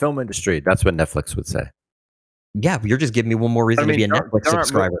save the film industry. That's what Netflix would say. Yeah, you're just giving me one more reason to be a Netflix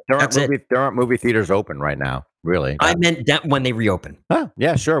subscriber. There aren't movie theaters open right now, really. I meant that when they reopen. Oh,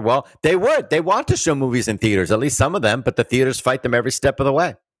 yeah, sure. Well, they would. They want to show movies in theaters, at least some of them, but the theaters fight them every step of the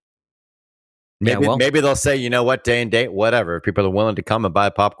way. Maybe they'll say, you know what, day and date, whatever. If people are willing to come and buy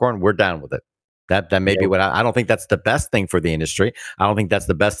popcorn, we're down with it. That may be what I don't think that's the best thing for the industry. I don't think that's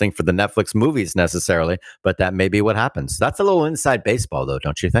the best thing for the Netflix movies necessarily, but that may be what happens. That's a little inside baseball, though,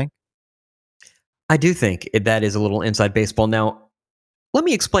 don't you think? I do think that is a little inside baseball. Now, let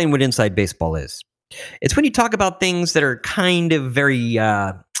me explain what inside baseball is. It's when you talk about things that are kind of very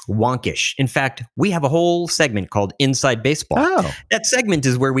wonkish. In fact, we have a whole segment called Inside Baseball. Oh. That segment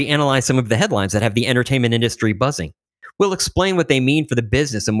is where we analyze some of the headlines that have the entertainment industry buzzing. We'll explain what they mean for the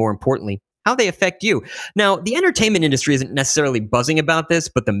business and, more importantly, how they affect you. Now, the entertainment industry isn't necessarily buzzing about this,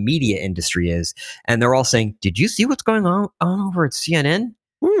 but the media industry is. And they're all saying, did you see what's going on over at CNN?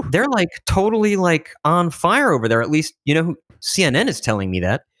 Ooh. They're totally on fire over there. At least, CNN is telling me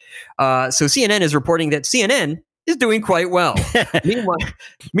that. So CNN is reporting that CNN is doing quite well.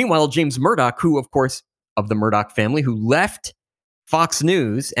 Meanwhile, James Murdoch, who, of course, of the Murdoch family, who left Fox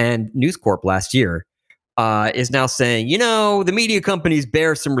News and News Corp last year, is now saying, the media companies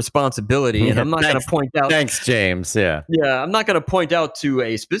bear some responsibility, and I'm not going to point out. Thanks, James. Yeah. Yeah, I'm not going to point out to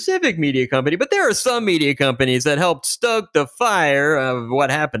a specific media company, but there are some media companies that helped stoke the fire of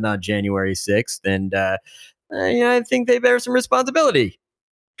what happened on January 6th, and I think they bear some responsibility.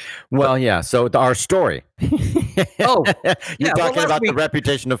 Well, yeah. So our story. Oh, you're talking about the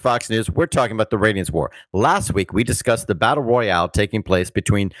reputation of Fox News. We're talking about the ratings war. Last week, we discussed the battle royale taking place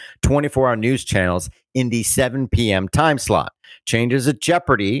between 24-hour news channels in the 7 p.m. time slot. Changes at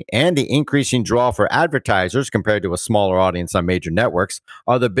Jeopardy and the increasing draw for advertisers compared to a smaller audience on major networks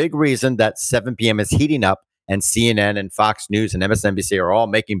are the big reason that 7 p.m. is heating up, and CNN and Fox News and MSNBC are all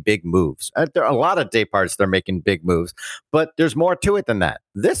making big moves. There are a lot of day parts they're making big moves, but there's more to it than that.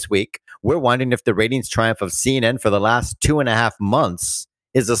 This week, we're wondering if the ratings triumph of CNN for the last 2.5 months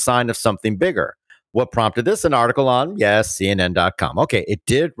is a sign of something bigger. What prompted this? An article on, CNN.com. Okay, it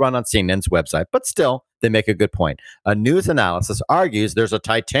did run on CNN's website, but still, they make a good point. A news analysis argues there's a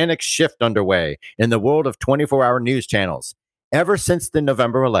titanic shift underway in the world of 24-hour news channels. Ever since the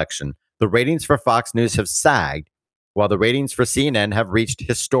November election, the ratings for Fox News have sagged, while the ratings for CNN have reached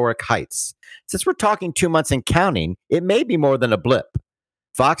historic heights. Since we're talking 2 months and counting, it may be more than a blip.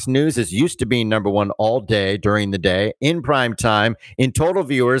 Fox News is used to being number one all day, during the day, in prime time, in total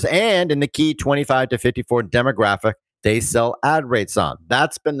viewers, and in the key 25 to 54 demographic they sell ad rates on.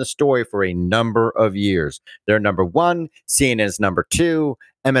 That's been the story for a number of years. They're number one, CNN is number two,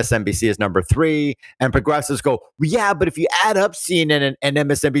 MSNBC is number three, and progressives go, yeah, but if you add up CNN and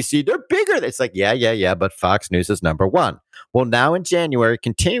MSNBC, they're bigger. It's like, yeah, but Fox News is number one. Well, now in January,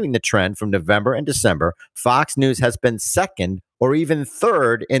 continuing the trend from November and December, Fox News has been second or even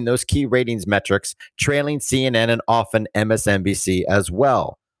third in those key ratings metrics, trailing CNN and often MSNBC as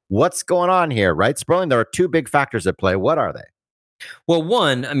well. What's going on here, right, Sperling? There are two big factors at play. What are they? Well,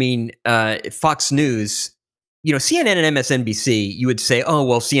 one, I mean, Fox News, CNN and MSNBC, you would say, oh,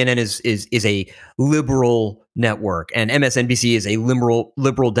 well, CNN is a liberal network, and MSNBC is a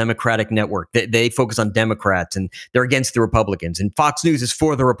liberal Democratic network. They focus on Democrats, and they're against the Republicans. And Fox News is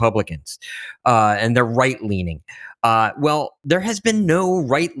for the Republicans, and they're right leaning. Well, there has been no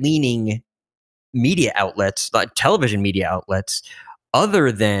right leaning media outlets, television media outlets,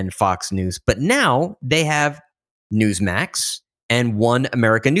 other than Fox News. But now they have Newsmax and One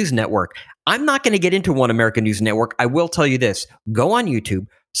American News Network. I'm not going to get into One American News Network. I will tell you this. Go on YouTube,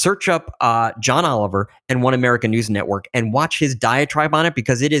 search up John Oliver and One American News Network and watch his diatribe on it,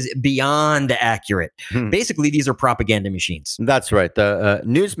 because it is beyond accurate. Basically, these are propaganda machines. That's right. The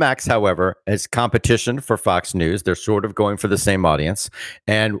Newsmax, however, is competition for Fox News. They're sort of going for the same audience,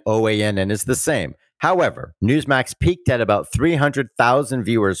 and OANN is the same. However, Newsmax peaked at about 300,000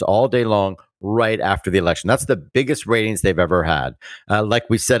 viewers all day long right after the election. That's the biggest ratings they've ever had. Like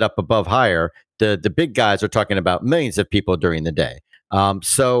we said up above higher, the big guys are talking about millions of people during the day.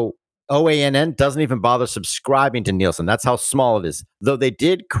 So OANN doesn't even bother subscribing to Nielsen. That's how small it is. Though they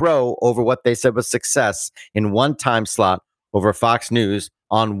did crow over what they said was success in one time slot over Fox News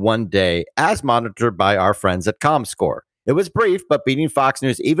on one day, as monitored by our friends at ComScore. It was brief, but beating Fox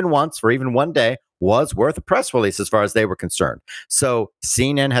News even once for even one day was worth a press release as far as they were concerned. So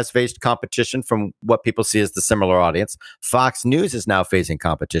CNN has faced competition from what people see as the similar audience. Fox News is now facing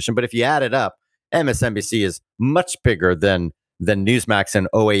competition. But if you add it up, MSNBC is much bigger than Newsmax and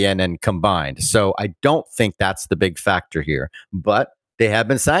OANN combined. So I don't think that's the big factor here. But they have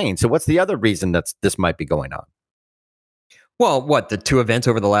been saying. So what's the other reason that this might be going on? Well, the two events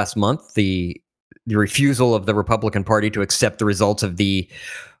over the last month, the refusal of the Republican Party to accept the results of the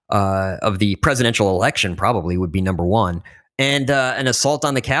presidential election probably would be number one, and an assault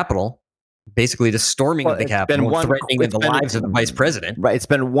on the Capitol, basically the storming of the Capitol, threatening the lives of the vice president. Right. It's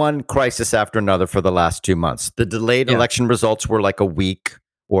been one crisis after another for the last 2 months. The delayed election results were like a week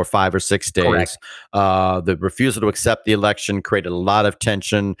or 5 or 6 days. Correct. The refusal to accept the election created a lot of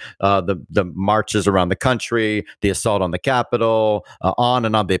tension. The marches around the country, the assault on the Capitol, on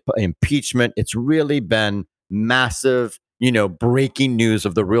and on, the impeachment. It's really been massive, breaking news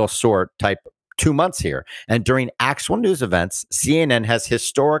of the real sort type 2 months here. And during actual news events, CNN has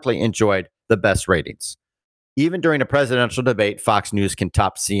historically enjoyed the best ratings. Even during a presidential debate, Fox News can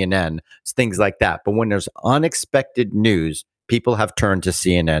top CNN, things like that. But when there's unexpected news, people have turned to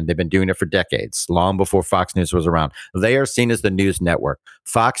CNN. They've been doing it for decades, long before Fox News was around. They are seen as the news network.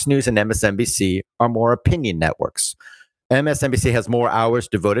 Fox News and MSNBC are more opinion networks. MSNBC has more hours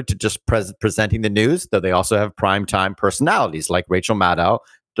devoted to just presenting the news, though they also have primetime personalities like Rachel Maddow,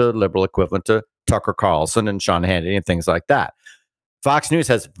 the liberal equivalent to Tucker Carlson and Sean Hannity and things like that. Fox News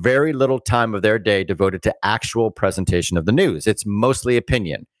has very little time of their day devoted to actual presentation of the news. It's mostly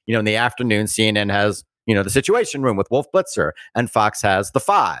opinion. In the afternoon, CNN has, the Situation Room with Wolf Blitzer, and Fox has The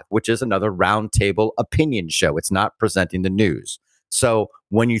Five, which is another roundtable opinion show. It's not presenting the news. So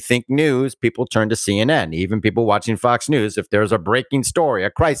when you think news, people turn to CNN. Even people watching Fox News, if there's a breaking story, a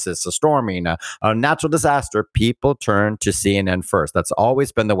crisis, a storming, a natural disaster, people turn to CNN first. That's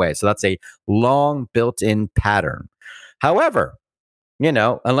always been the way. So that's a long built-in pattern. However,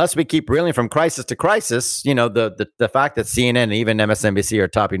 unless we keep reeling from crisis to crisis, the fact that CNN and even MSNBC are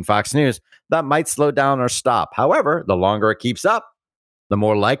topping Fox News, that might slow down or stop. However, the longer it keeps up, the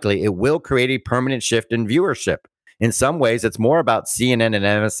more likely it will create a permanent shift in viewership. In some ways, it's more about CNN and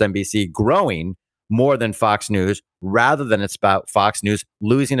MSNBC growing more than Fox News, rather than it's about Fox News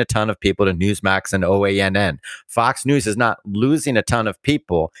losing a ton of people to Newsmax and OANN. Fox News is not losing a ton of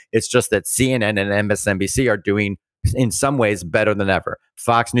people. It's just that CNN and MSNBC are doing, in some ways, better than ever.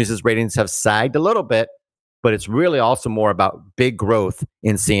 Fox News's ratings have sagged a little bit, but it's really also more about big growth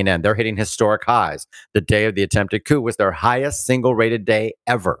in CNN. They're hitting historic highs. The day of the attempted coup was their highest single rated day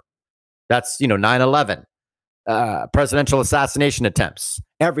ever. That's, 9/11. Presidential assassination attempts,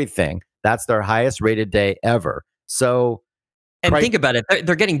 everything. That's their highest rated day ever. So, and think about it.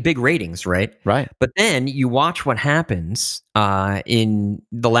 They're getting big ratings, right? Right. But then you watch what happens in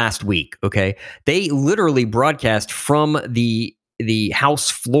the last week, okay? They literally broadcast from the House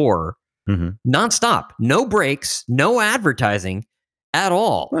floor nonstop, no breaks, no advertising at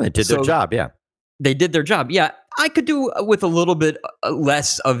all. Well, they did their job. Yeah. They did their job. Yeah. I could do with a little bit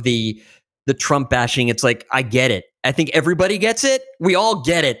less of the Trump bashing. It's like, I get it. I think everybody gets it. We all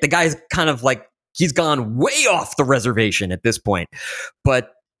get it. The guy's kind of like, he's gone way off the reservation at this point.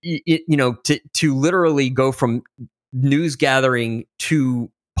 But, to literally go from news gathering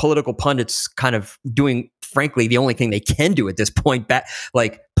to political pundits kind of doing, frankly, the only thing they can do at this point,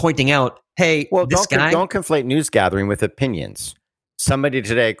 like pointing out, hey, well, this guy. Don't conflate news gathering with opinions. Somebody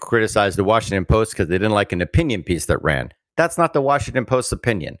today criticized the Washington Post because they didn't like an opinion piece that ran. That's not the Washington Post's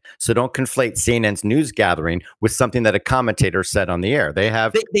opinion. So don't conflate CNN's news gathering with something that a commentator said on the air. They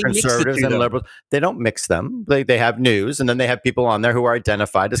have conservatives and liberals. They don't mix them. They have news, and then they have people on there who are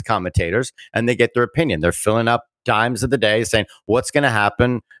identified as commentators, and they get their opinion. They're filling up dimes of the day saying, what's going to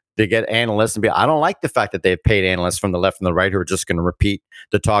happen? They get analysts and I don't like the fact that they've paid analysts from the left and the right who are just going to repeat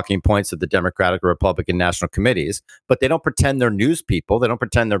the talking points of the Democratic or Republican national committees, but they don't pretend they're news people. They don't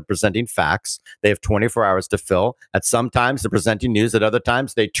pretend they're presenting facts. They have 24 hours to fill. At some times they're presenting news. At other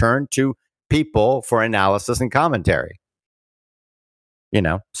times they turn to people for analysis and commentary.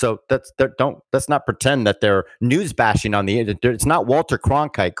 So let's not pretend that they're news bashing on the internet. It's not Walter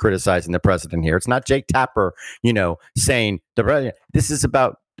Cronkite criticizing the president here. It's not Jake Tapper, saying the president. This is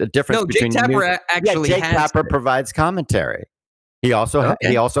about the difference between Jake Tapper actually. Jake Tapper provides commentary. He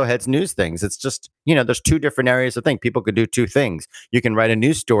also heads news things. It's just there's two different areas of things. People could do two things. You can write a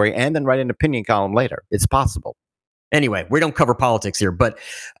news story and then write an opinion column later. It's possible. Anyway, we don't cover politics here, but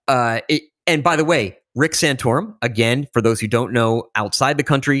and by the way, Rick Santorum, again, for those who don't know, outside the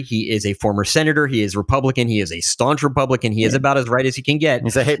country, he is a former senator. He is Republican. He is a staunch Republican. He is about as right as he can get.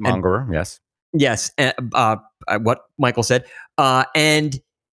 He's a hate monger. Yes. Yes. What Michael said. And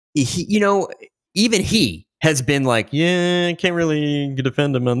he, even he has been like, yeah, I can't really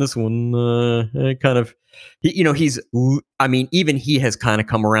defend him on this one. Even he has kind of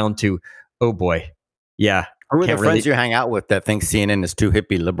come around to, oh boy. Yeah. Who are the friends you hang out with that think CNN is too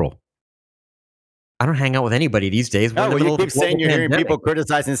hippie liberal? I don't hang out with anybody these days. You keep saying you're hearing people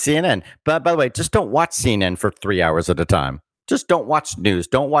criticizing CNN. But by the way, just don't watch CNN for 3 hours at a time. Just don't watch news.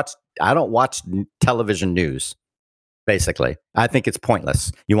 I don't watch television news, basically. I think it's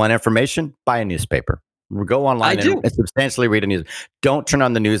pointless. You want information? Buy a newspaper. Go online and substantially read a news. Don't turn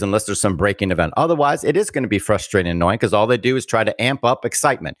on the news unless there's some breaking event. Otherwise, it is going to be frustrating and annoying because all they do is try to amp up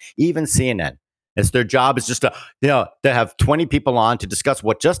excitement. Even CNN. It's their job is just to have 20 people on to discuss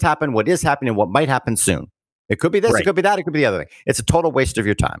what just happened, what is happening, what might happen soon. It could be this, It could be that, it could be the other thing. It's a total waste of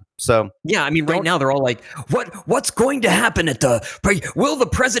your time. So yeah, right now they're all like, what's going to happen will the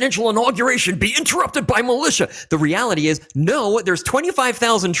presidential inauguration be interrupted by militia? The reality is, no, there's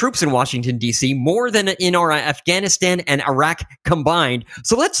 25,000 troops in Washington, D.C., more than in our Afghanistan and Iraq combined.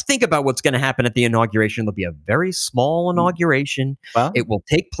 So let's think about what's going to happen at the inauguration. There'll be a very small inauguration. Well, it will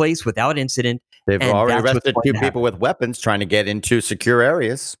take place without incident. They've already arrested two people with weapons trying to get into secure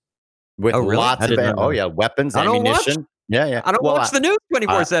areas with lots of weapons, ammunition. Yeah. I don't watch the news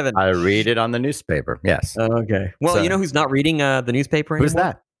 24/7. I read it on the newspaper. Yes. Okay. Well, you know who's not reading the newspaper anymore? Who's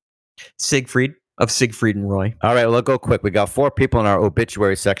that? Siegfried of Siegfried and Roy. All right, well, let's go quick. We got 4 people in our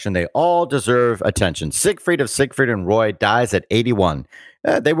obituary section. They all deserve attention. Siegfried of Siegfried and Roy dies at 81.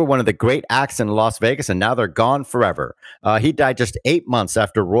 They were one of the great acts in Las Vegas, and now they're gone forever. He died just 8 months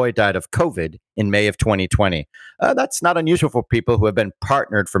after Roy died of COVID in May of 2020. That's not unusual for people who have been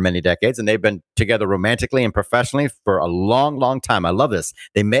partnered for many decades, and they've been together romantically and professionally for a long, long time. I love this.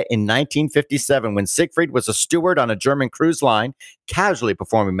 They met in 1957 when Siegfried was a steward on a German cruise line, casually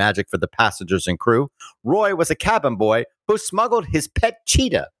performing magic for the passengers and crew. Roy was a cabin boy who smuggled his pet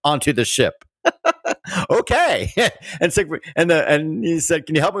cheetah onto the ship. Okay. And Siegfried, and he said,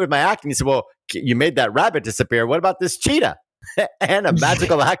 "Can you help me with my act?" And he said, "Well, you made that rabbit disappear. What about this cheetah?" And a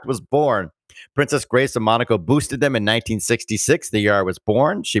magical act was born. Princess Grace of Monaco boosted them in 1966, the year I was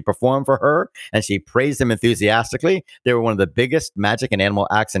born. She performed for her, and she praised them enthusiastically. They were one of the biggest magic and animal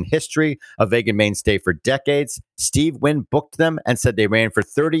acts in history, a Vegas mainstay for decades. Steve Wynn booked them and said they ran for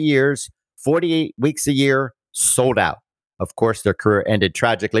 30 years, 48 weeks a year, sold out. Of course, their career ended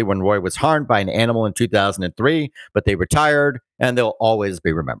tragically when Roy was harmed by an animal in 2003, but they retired, and they'll always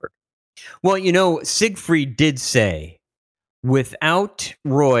be remembered. Well, Siegfried did say, without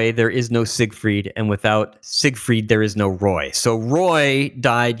Roy, there is no Siegfried, and without Siegfried, there is no Roy. So Roy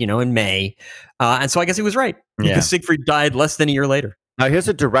died, in May, and so I guess he was right, because Siegfried died less than a year later. Now, here's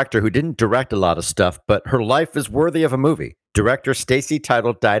a director who didn't direct a lot of stuff, but her life is worthy of a movie. Director Stacey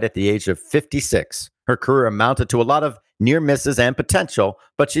Tittle died at the age of 56. Her career amounted to a lot of near misses and potential,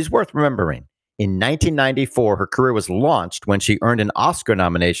 but she's worth remembering. In 1994, her career was launched when she earned an Oscar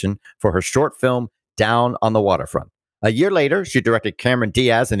nomination for her short film, Down on the Waterfront. A year later, she directed Cameron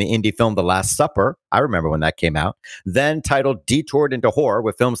Diaz in the indie film The Last Supper. I remember when that came out. Then titled Detoured into Horror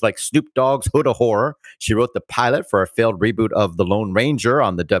with films like Snoop Dogg's Hood of Horror. She wrote the pilot for a failed reboot of The Lone Ranger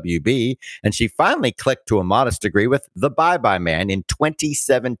on the WB. And she finally clicked to a modest degree with The Bye Bye Man in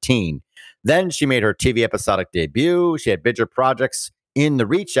 2017. Then she made her TV episodic debut. She had bigger projects in the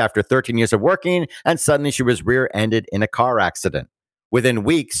reach after 13 years of working, and suddenly she was rear-ended in a car accident. Within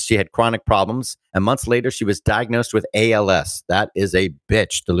weeks, she had chronic problems, and months later, she was diagnosed with ALS. That is a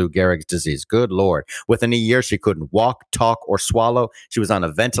bitch, the Lou Gehrig's disease. Good Lord. Within a year, she couldn't walk, talk, or swallow. She was on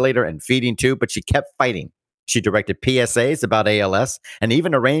a ventilator and feeding tube, but she kept fighting. She directed PSAs about ALS and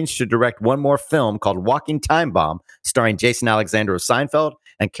even arranged to direct one more film called Walking Time Bomb, starring Jason Alexander of Seinfeld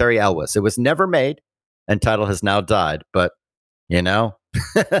and Carrie Elwes. It was never made, and title has now died, but you know,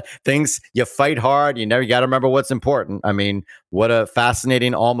 things, you fight hard. You got to remember what's important. I mean, what a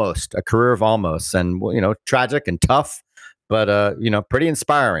fascinating a career of almost, and, tragic and tough, but, pretty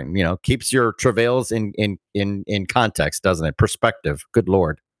inspiring, keeps your travails in context, doesn't it? Perspective. Good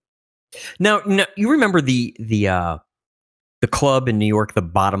Lord. Now, you remember the club in New York, the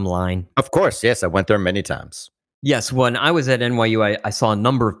Bottom Line? Of course. Yes. I went there many times. Yes. When I was at NYU, I saw a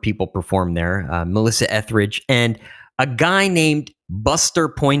number of people perform there, Melissa Etheridge and a guy named Buster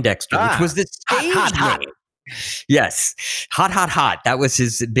Poindexter, which was the stage hot. name. Yes. Hot. That was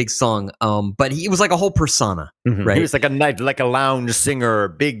his big song. But he was like a whole persona, right? He was like a lounge singer,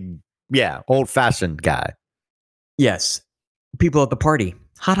 big, old fashioned guy. Yes. People at the party.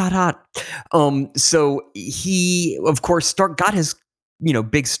 Hot. So he, of course, got his,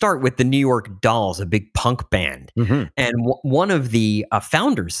 big start with the New York Dolls, a big punk band. Mm-hmm. And one of the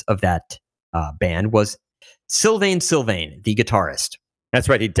founders of that band was Sylvain, the guitarist. That's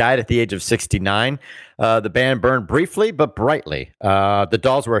right. He died at the age of 69. The band burned briefly but brightly. The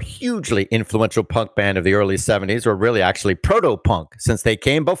Dolls were a hugely influential punk band of the early 70s, or really actually proto-punk, since they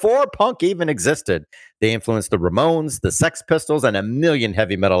came before punk even existed. They influenced the Ramones, the Sex Pistols, and a million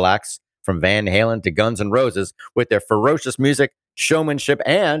heavy metal acts, from Van Halen to Guns N' Roses, with their ferocious music, showmanship,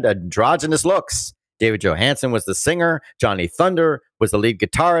 and androgynous looks. David Johansen was the singer, Johnny Thunder was the lead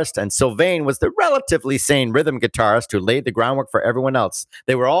guitarist, and Sylvain was the relatively sane rhythm guitarist who laid the groundwork for everyone else.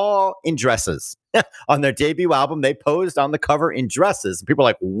 They were all in dresses. On their debut album, they posed on the cover in dresses. And people were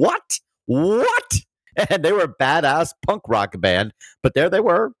like, what? What? And they were a badass punk rock band, but there they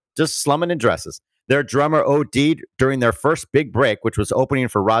were, just slumming in dresses. Their drummer OD'd during their first big break, which was opening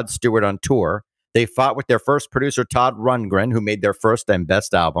for Rod Stewart on tour. They fought with their first producer, Todd Rundgren, who made their first and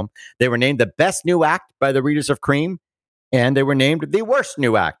best album. They were named the best new act by the readers of Cream, and they were named the worst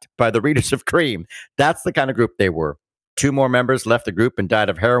new act by the readers of Cream. That's the kind of group they were. 2 more members left the group and died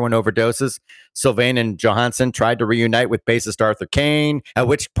of heroin overdoses. Sylvain and Johansen tried to reunite with bassist Arthur Kane, at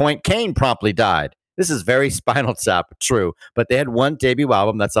which point Kane promptly died. This is very Spinal Tap, true, but they had one debut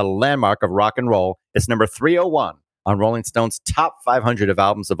album that's a landmark of rock and roll. It's number 301 on Rolling Stone's top 500 of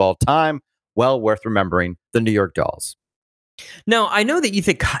albums of all time. Well worth remembering, the New York Dolls. Now, I know that you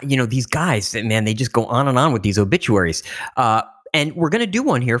think, these guys, man, they just go on and on with these obituaries. And we're going to do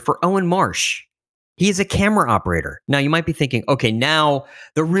one here for Owen Marsh. He is a camera operator. Now, you might be thinking, okay, now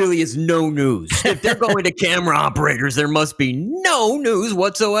there really is no news. If they're going to camera operators, there must be no news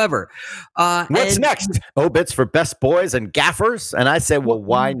whatsoever. What's next? Obits for best boys and gaffers? And I say, well,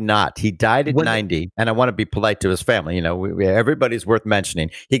 why not? He died at 90, and I want to be polite to his family. Everybody's worth mentioning.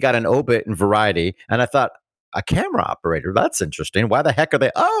 He got an obit in Variety, and I thought, a camera operator? That's interesting. Why the heck are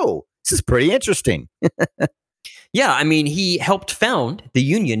they? Oh, this is pretty interesting. Yeah, I mean, he helped found the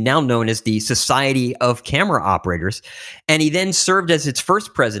union now known as the Society of Camera Operators, and he then served as its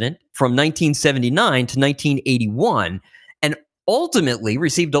first president from 1979 to 1981, and ultimately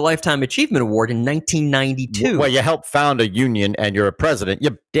received a Lifetime Achievement Award in 1992. Well, you helped found a union and you're a president,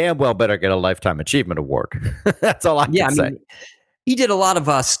 you damn well better get a Lifetime Achievement Award. That's all I can say. He did a lot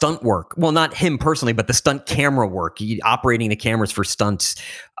of stunt work. Well, not him personally, but the stunt camera work. Operating the cameras for stunts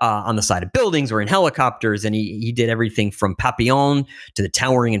on the side of buildings or in helicopters. And he did everything from Papillon to the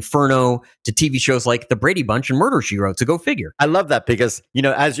Towering Inferno to TV shows like The Brady Bunch and Murder, She Wrote. So go figure. I love that because,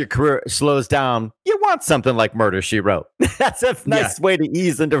 as your career slows down, you want something like Murder, She Wrote. That's a nice way to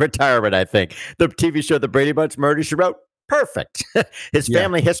ease into retirement, I think. The TV show The Brady Bunch, Murder, She Wrote. Perfect. His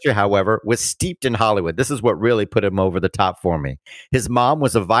family history, however, was steeped in Hollywood. This is what really put him over the top for me. His mom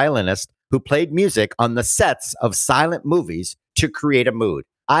was a violinist who played music on the sets of silent movies to create a mood.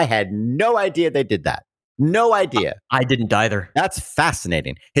 I had no idea they did that. No idea. I didn't either. That's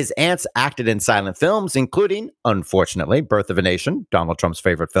fascinating. His aunts acted in silent films, including, unfortunately, Birth of a Nation, Donald Trump's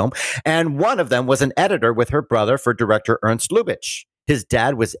favorite film, and one of them was an editor with her brother for director Ernst Lubitsch. His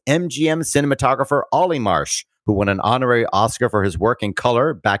dad was MGM cinematographer Ollie Marsh, who won an honorary Oscar for his work in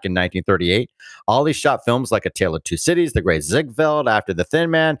color back in 1938. Ollie shot films like A Tale of Two Cities, The Great Ziegfeld, After the Thin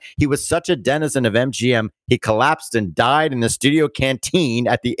Man. He was such a denizen of MGM, he collapsed and died in the studio canteen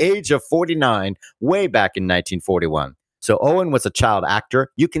at the age of 49, way back in 1941. So Owen was a child actor.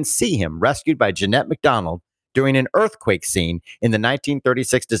 You can see him rescued by Jeanette MacDonald during an earthquake scene in the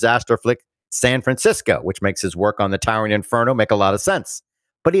 1936 disaster flick San Francisco, which makes his work on The Towering Inferno make a lot of sense.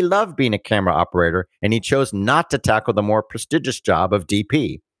 But he loved being a camera operator, and he chose not to tackle the more prestigious job of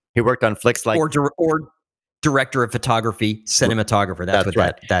DP. He worked on flicks like... Or director of photography, cinematographer. That's what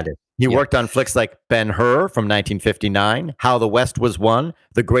right. that is. He worked on flicks like Ben-Hur from 1959, How the West Was Won,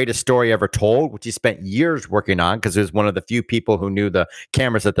 The Greatest Story Ever Told, which he spent years working on because he was one of the few people who knew the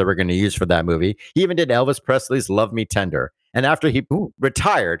cameras that they were going to use for that movie. He even did Elvis Presley's Love Me Tender. And after he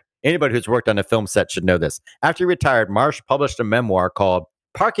retired, anybody who's worked on a film set should know this. After he retired, Marsh published a memoir called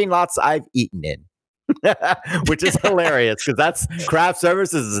Parking Lots I've Eaten In. Which is hilarious because that's craft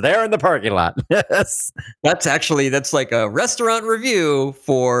services is there in the parking lot. Yes. That's like a restaurant review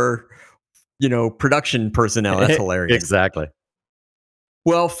for, production personnel. That's hilarious. Exactly.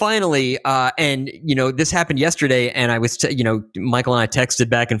 Well, finally, and this happened yesterday, and I was, Michael and I texted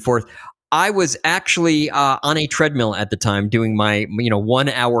back and forth. I was actually on a treadmill at the time doing my, 1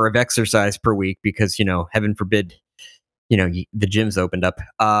 hour of exercise per week because, heaven forbid, the gyms opened up.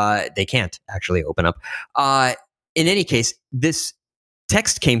 They can't actually open up. In any case, this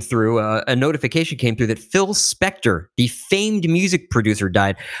text came through, a notification came through that Phil Spector, the famed music producer,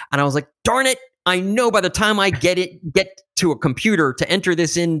 died. And I was like, darn it. I know by the time I get to a computer to enter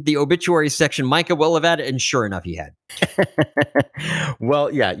this in the obituary section, Micah will have had it. And sure enough, he had.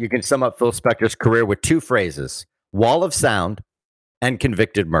 Well, yeah, you can sum up Phil Spector's career with two phrases: wall of sound and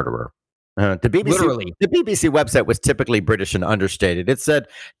convicted murderer. The BBC website was typically British and understated. It said,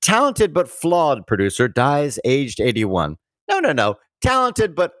 talented but flawed producer dies aged 81. No.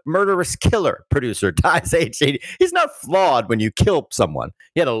 Talented but murderous killer producer dies aged 80. He's not flawed when you kill someone.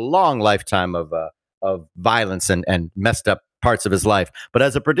 He had a long lifetime of violence and messed up parts of his life. But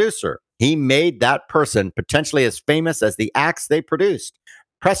as a producer, he made that person potentially as famous as the acts they produced,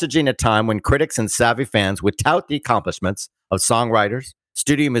 presaging a time when critics and savvy fans would tout the accomplishments of songwriters,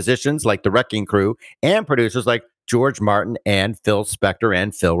 studio musicians like the Wrecking Crew, and producers like George Martin and Phil Spector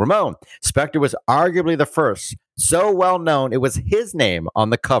and Phil Ramone. Spector was arguably the first, so well known it was his name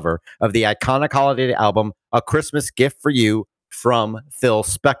on the cover of the iconic holiday album, A Christmas Gift for You, from Phil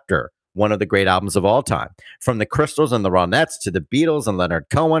Spector, one of the great albums of all time. From the Crystals and the Ronettes to the Beatles and Leonard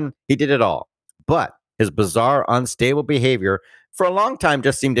Cohen, he did it all. But his bizarre, unstable behavior for a long time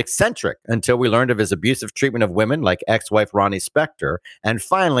just seemed eccentric until we learned of his abusive treatment of women like ex-wife Ronnie Spector, and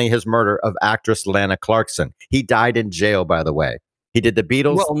finally his murder of actress Lana Clarkson. He died in jail, by the way. He did the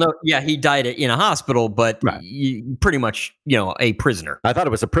Beatles. Well, no, yeah, he died in a hospital, but pretty much, a prisoner. I thought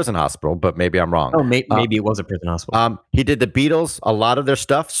it was a prison hospital, but maybe I'm wrong. Oh, maybe it was a prison hospital. He did the Beatles, a lot of their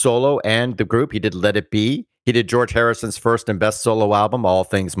stuff, solo and the group. He did Let It Be. He did George Harrison's first and best solo album, All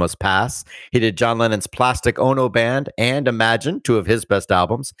Things Must Pass. He did John Lennon's Plastic Ono Band and Imagine, two of his best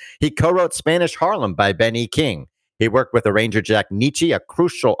albums. He co-wrote Spanish Harlem by Ben E. King. He worked with arranger Jack Nitzsche, a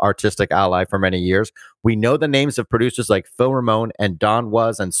crucial artistic ally for many years. We know the names of producers like Phil Ramone and Don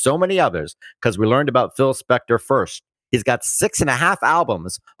Was and so many others because we learned about Phil Spector first. He's got 6.5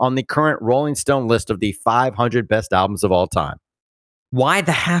 albums on the current Rolling Stone list of the 500 best albums of all time. Why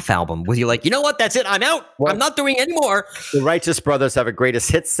the half album? Was he like, you know what? That's it. I'm out. Well, I'm not doing any more. The Righteous Brothers have a greatest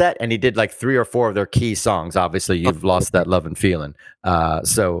hit set, and he did like 3 or 4 of their key songs. Obviously, You've Lost That Love and Feeling.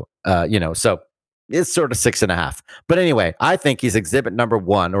 So it's sort of 6.5. But anyway, I think he's exhibit number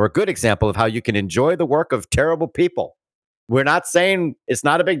 1, or a good example of how you can enjoy the work of terrible people. We're not saying it's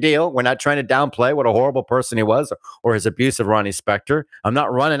not a big deal. We're not trying to downplay what a horrible person he was or his abuse of Ronnie Spector. I'm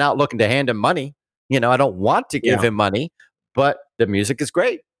not running out looking to hand him money. I don't want to give him money. But the music is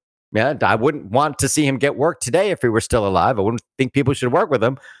great. Yeah, I wouldn't want to see him get work today if he were still alive. I wouldn't think people should work with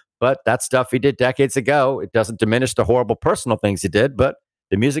him. But that stuff he did decades ago, it doesn't diminish the horrible personal things he did. But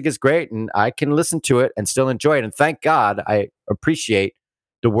the music is great, and I can listen to it and still enjoy it. And thank God I appreciate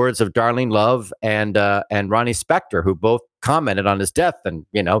the words of Darlene Love and Ronnie Spector, who both commented on his death. And,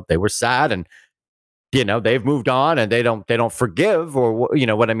 they were sad, and, they've moved on, and they don't forgive, or,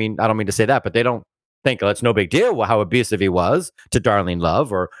 what I mean. I don't mean to say that, but they don't think it's no big deal how abusive he was to Darlene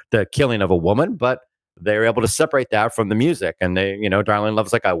Love or the killing of a woman. But they're able to separate that from the music. And they, Darlene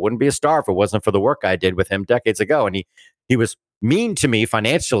Love's like, I wouldn't be a star if it wasn't for the work I did with him decades ago. And he was mean to me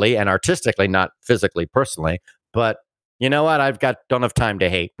financially and artistically, not physically, personally. But you know what? Don't have time to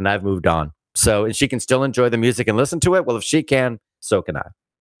hate, and I've moved on. So, and she can still enjoy the music and listen to it. Well, if she can, so can I.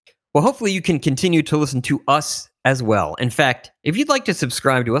 Well, hopefully you can continue to listen to us as well. In fact, if you'd like to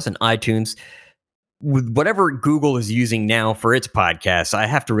subscribe to us on iTunes, with whatever Google is using now for its podcasts, I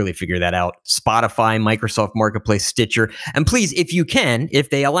have to really figure that out. Spotify, Microsoft Marketplace, Stitcher. And please, if you can, if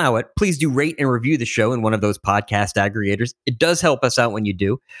they allow it, please do rate and review the show in one of those podcast aggregators. It does help us out when you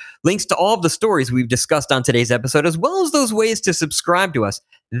do. Links to all of the stories we've discussed on today's episode, as well as those ways to subscribe to us.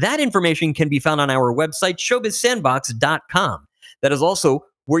 That information can be found on our website, showbizsandbox.com. That is also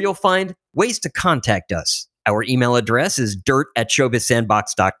where you'll find ways to contact us. Our email address is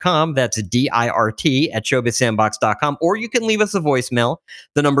dirt@showbizsandbox.com. That's DIRT@showbizsandbox.com. Or you can leave us a voicemail.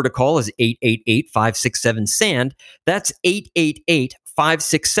 The number to call is 888-567-SAND. That's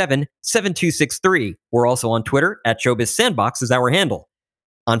 888-567-7263. We're also on Twitter @ShowbizSandbox is our handle.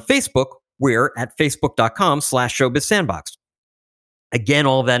 On Facebook, we're at facebook.com/ShowbizSandbox. Again,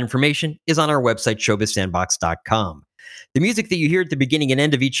 all of that information is on our website, showbizsandbox.com. The music that you hear at the beginning and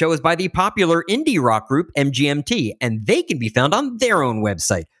end of each show is by the popular indie rock group MGMT, and they can be found on their own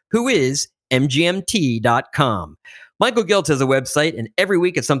website, who is mgmt.com. Michael Giltz has a website, and every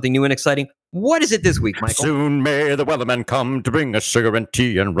week it's something new and exciting. What is it this week, Michael? Soon may the weatherman come to bring us sugar and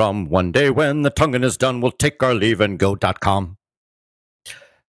tea and rum. One day when the tonguing is done, we'll take our leave and go.com.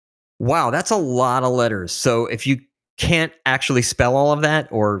 Wow, that's a lot of letters. So if you can't actually spell all of that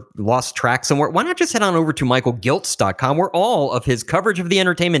or lost track somewhere, why not just head on over to michaelgiltz.com, where all of his coverage of the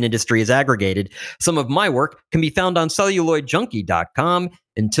entertainment industry is aggregated. Some of my work can be found on celluloidjunkie.com.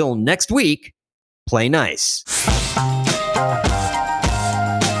 Until next week, play nice.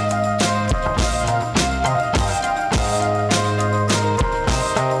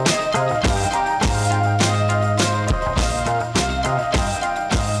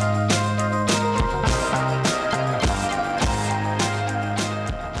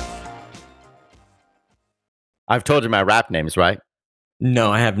 I've told you my rap names, right?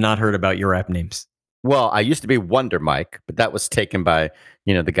 No, I have not heard about your rap names. Well, I used to be Wonder Mike, but that was taken by,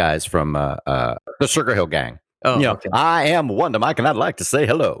 the guys from the Sugar Hill Gang. Oh, okay. I am Wonder Mike, and I'd like to say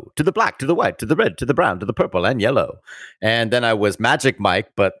hello to the black, to the white, to the red, to the brown, to the purple, and yellow. And then I was Magic Mike,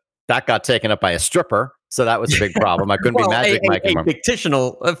 but that got taken up by a stripper, so that was a big problem. I couldn't be Magic Mike anymore.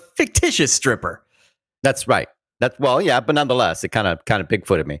 A fictitious stripper. That's right. But nonetheless, it kind of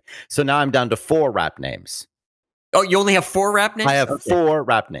Bigfooted me. So now I'm down to 4 rap names. Oh, you only have 4 rap names? I have 4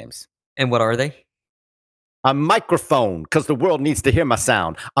 rap names. And what are they? A microphone, because the world needs to hear my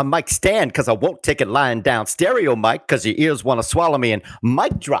sound. A mic stand, because I won't take it lying down. Stereo mic, because your ears want to swallow me. And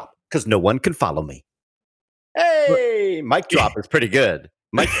mic drop, because no one can follow me. Hey, mic drop is pretty good.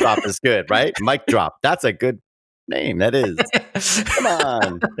 Mic drop is good, right? Mic drop. That's a good name. That is. Come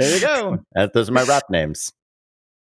on. There you go. Those are my rap names.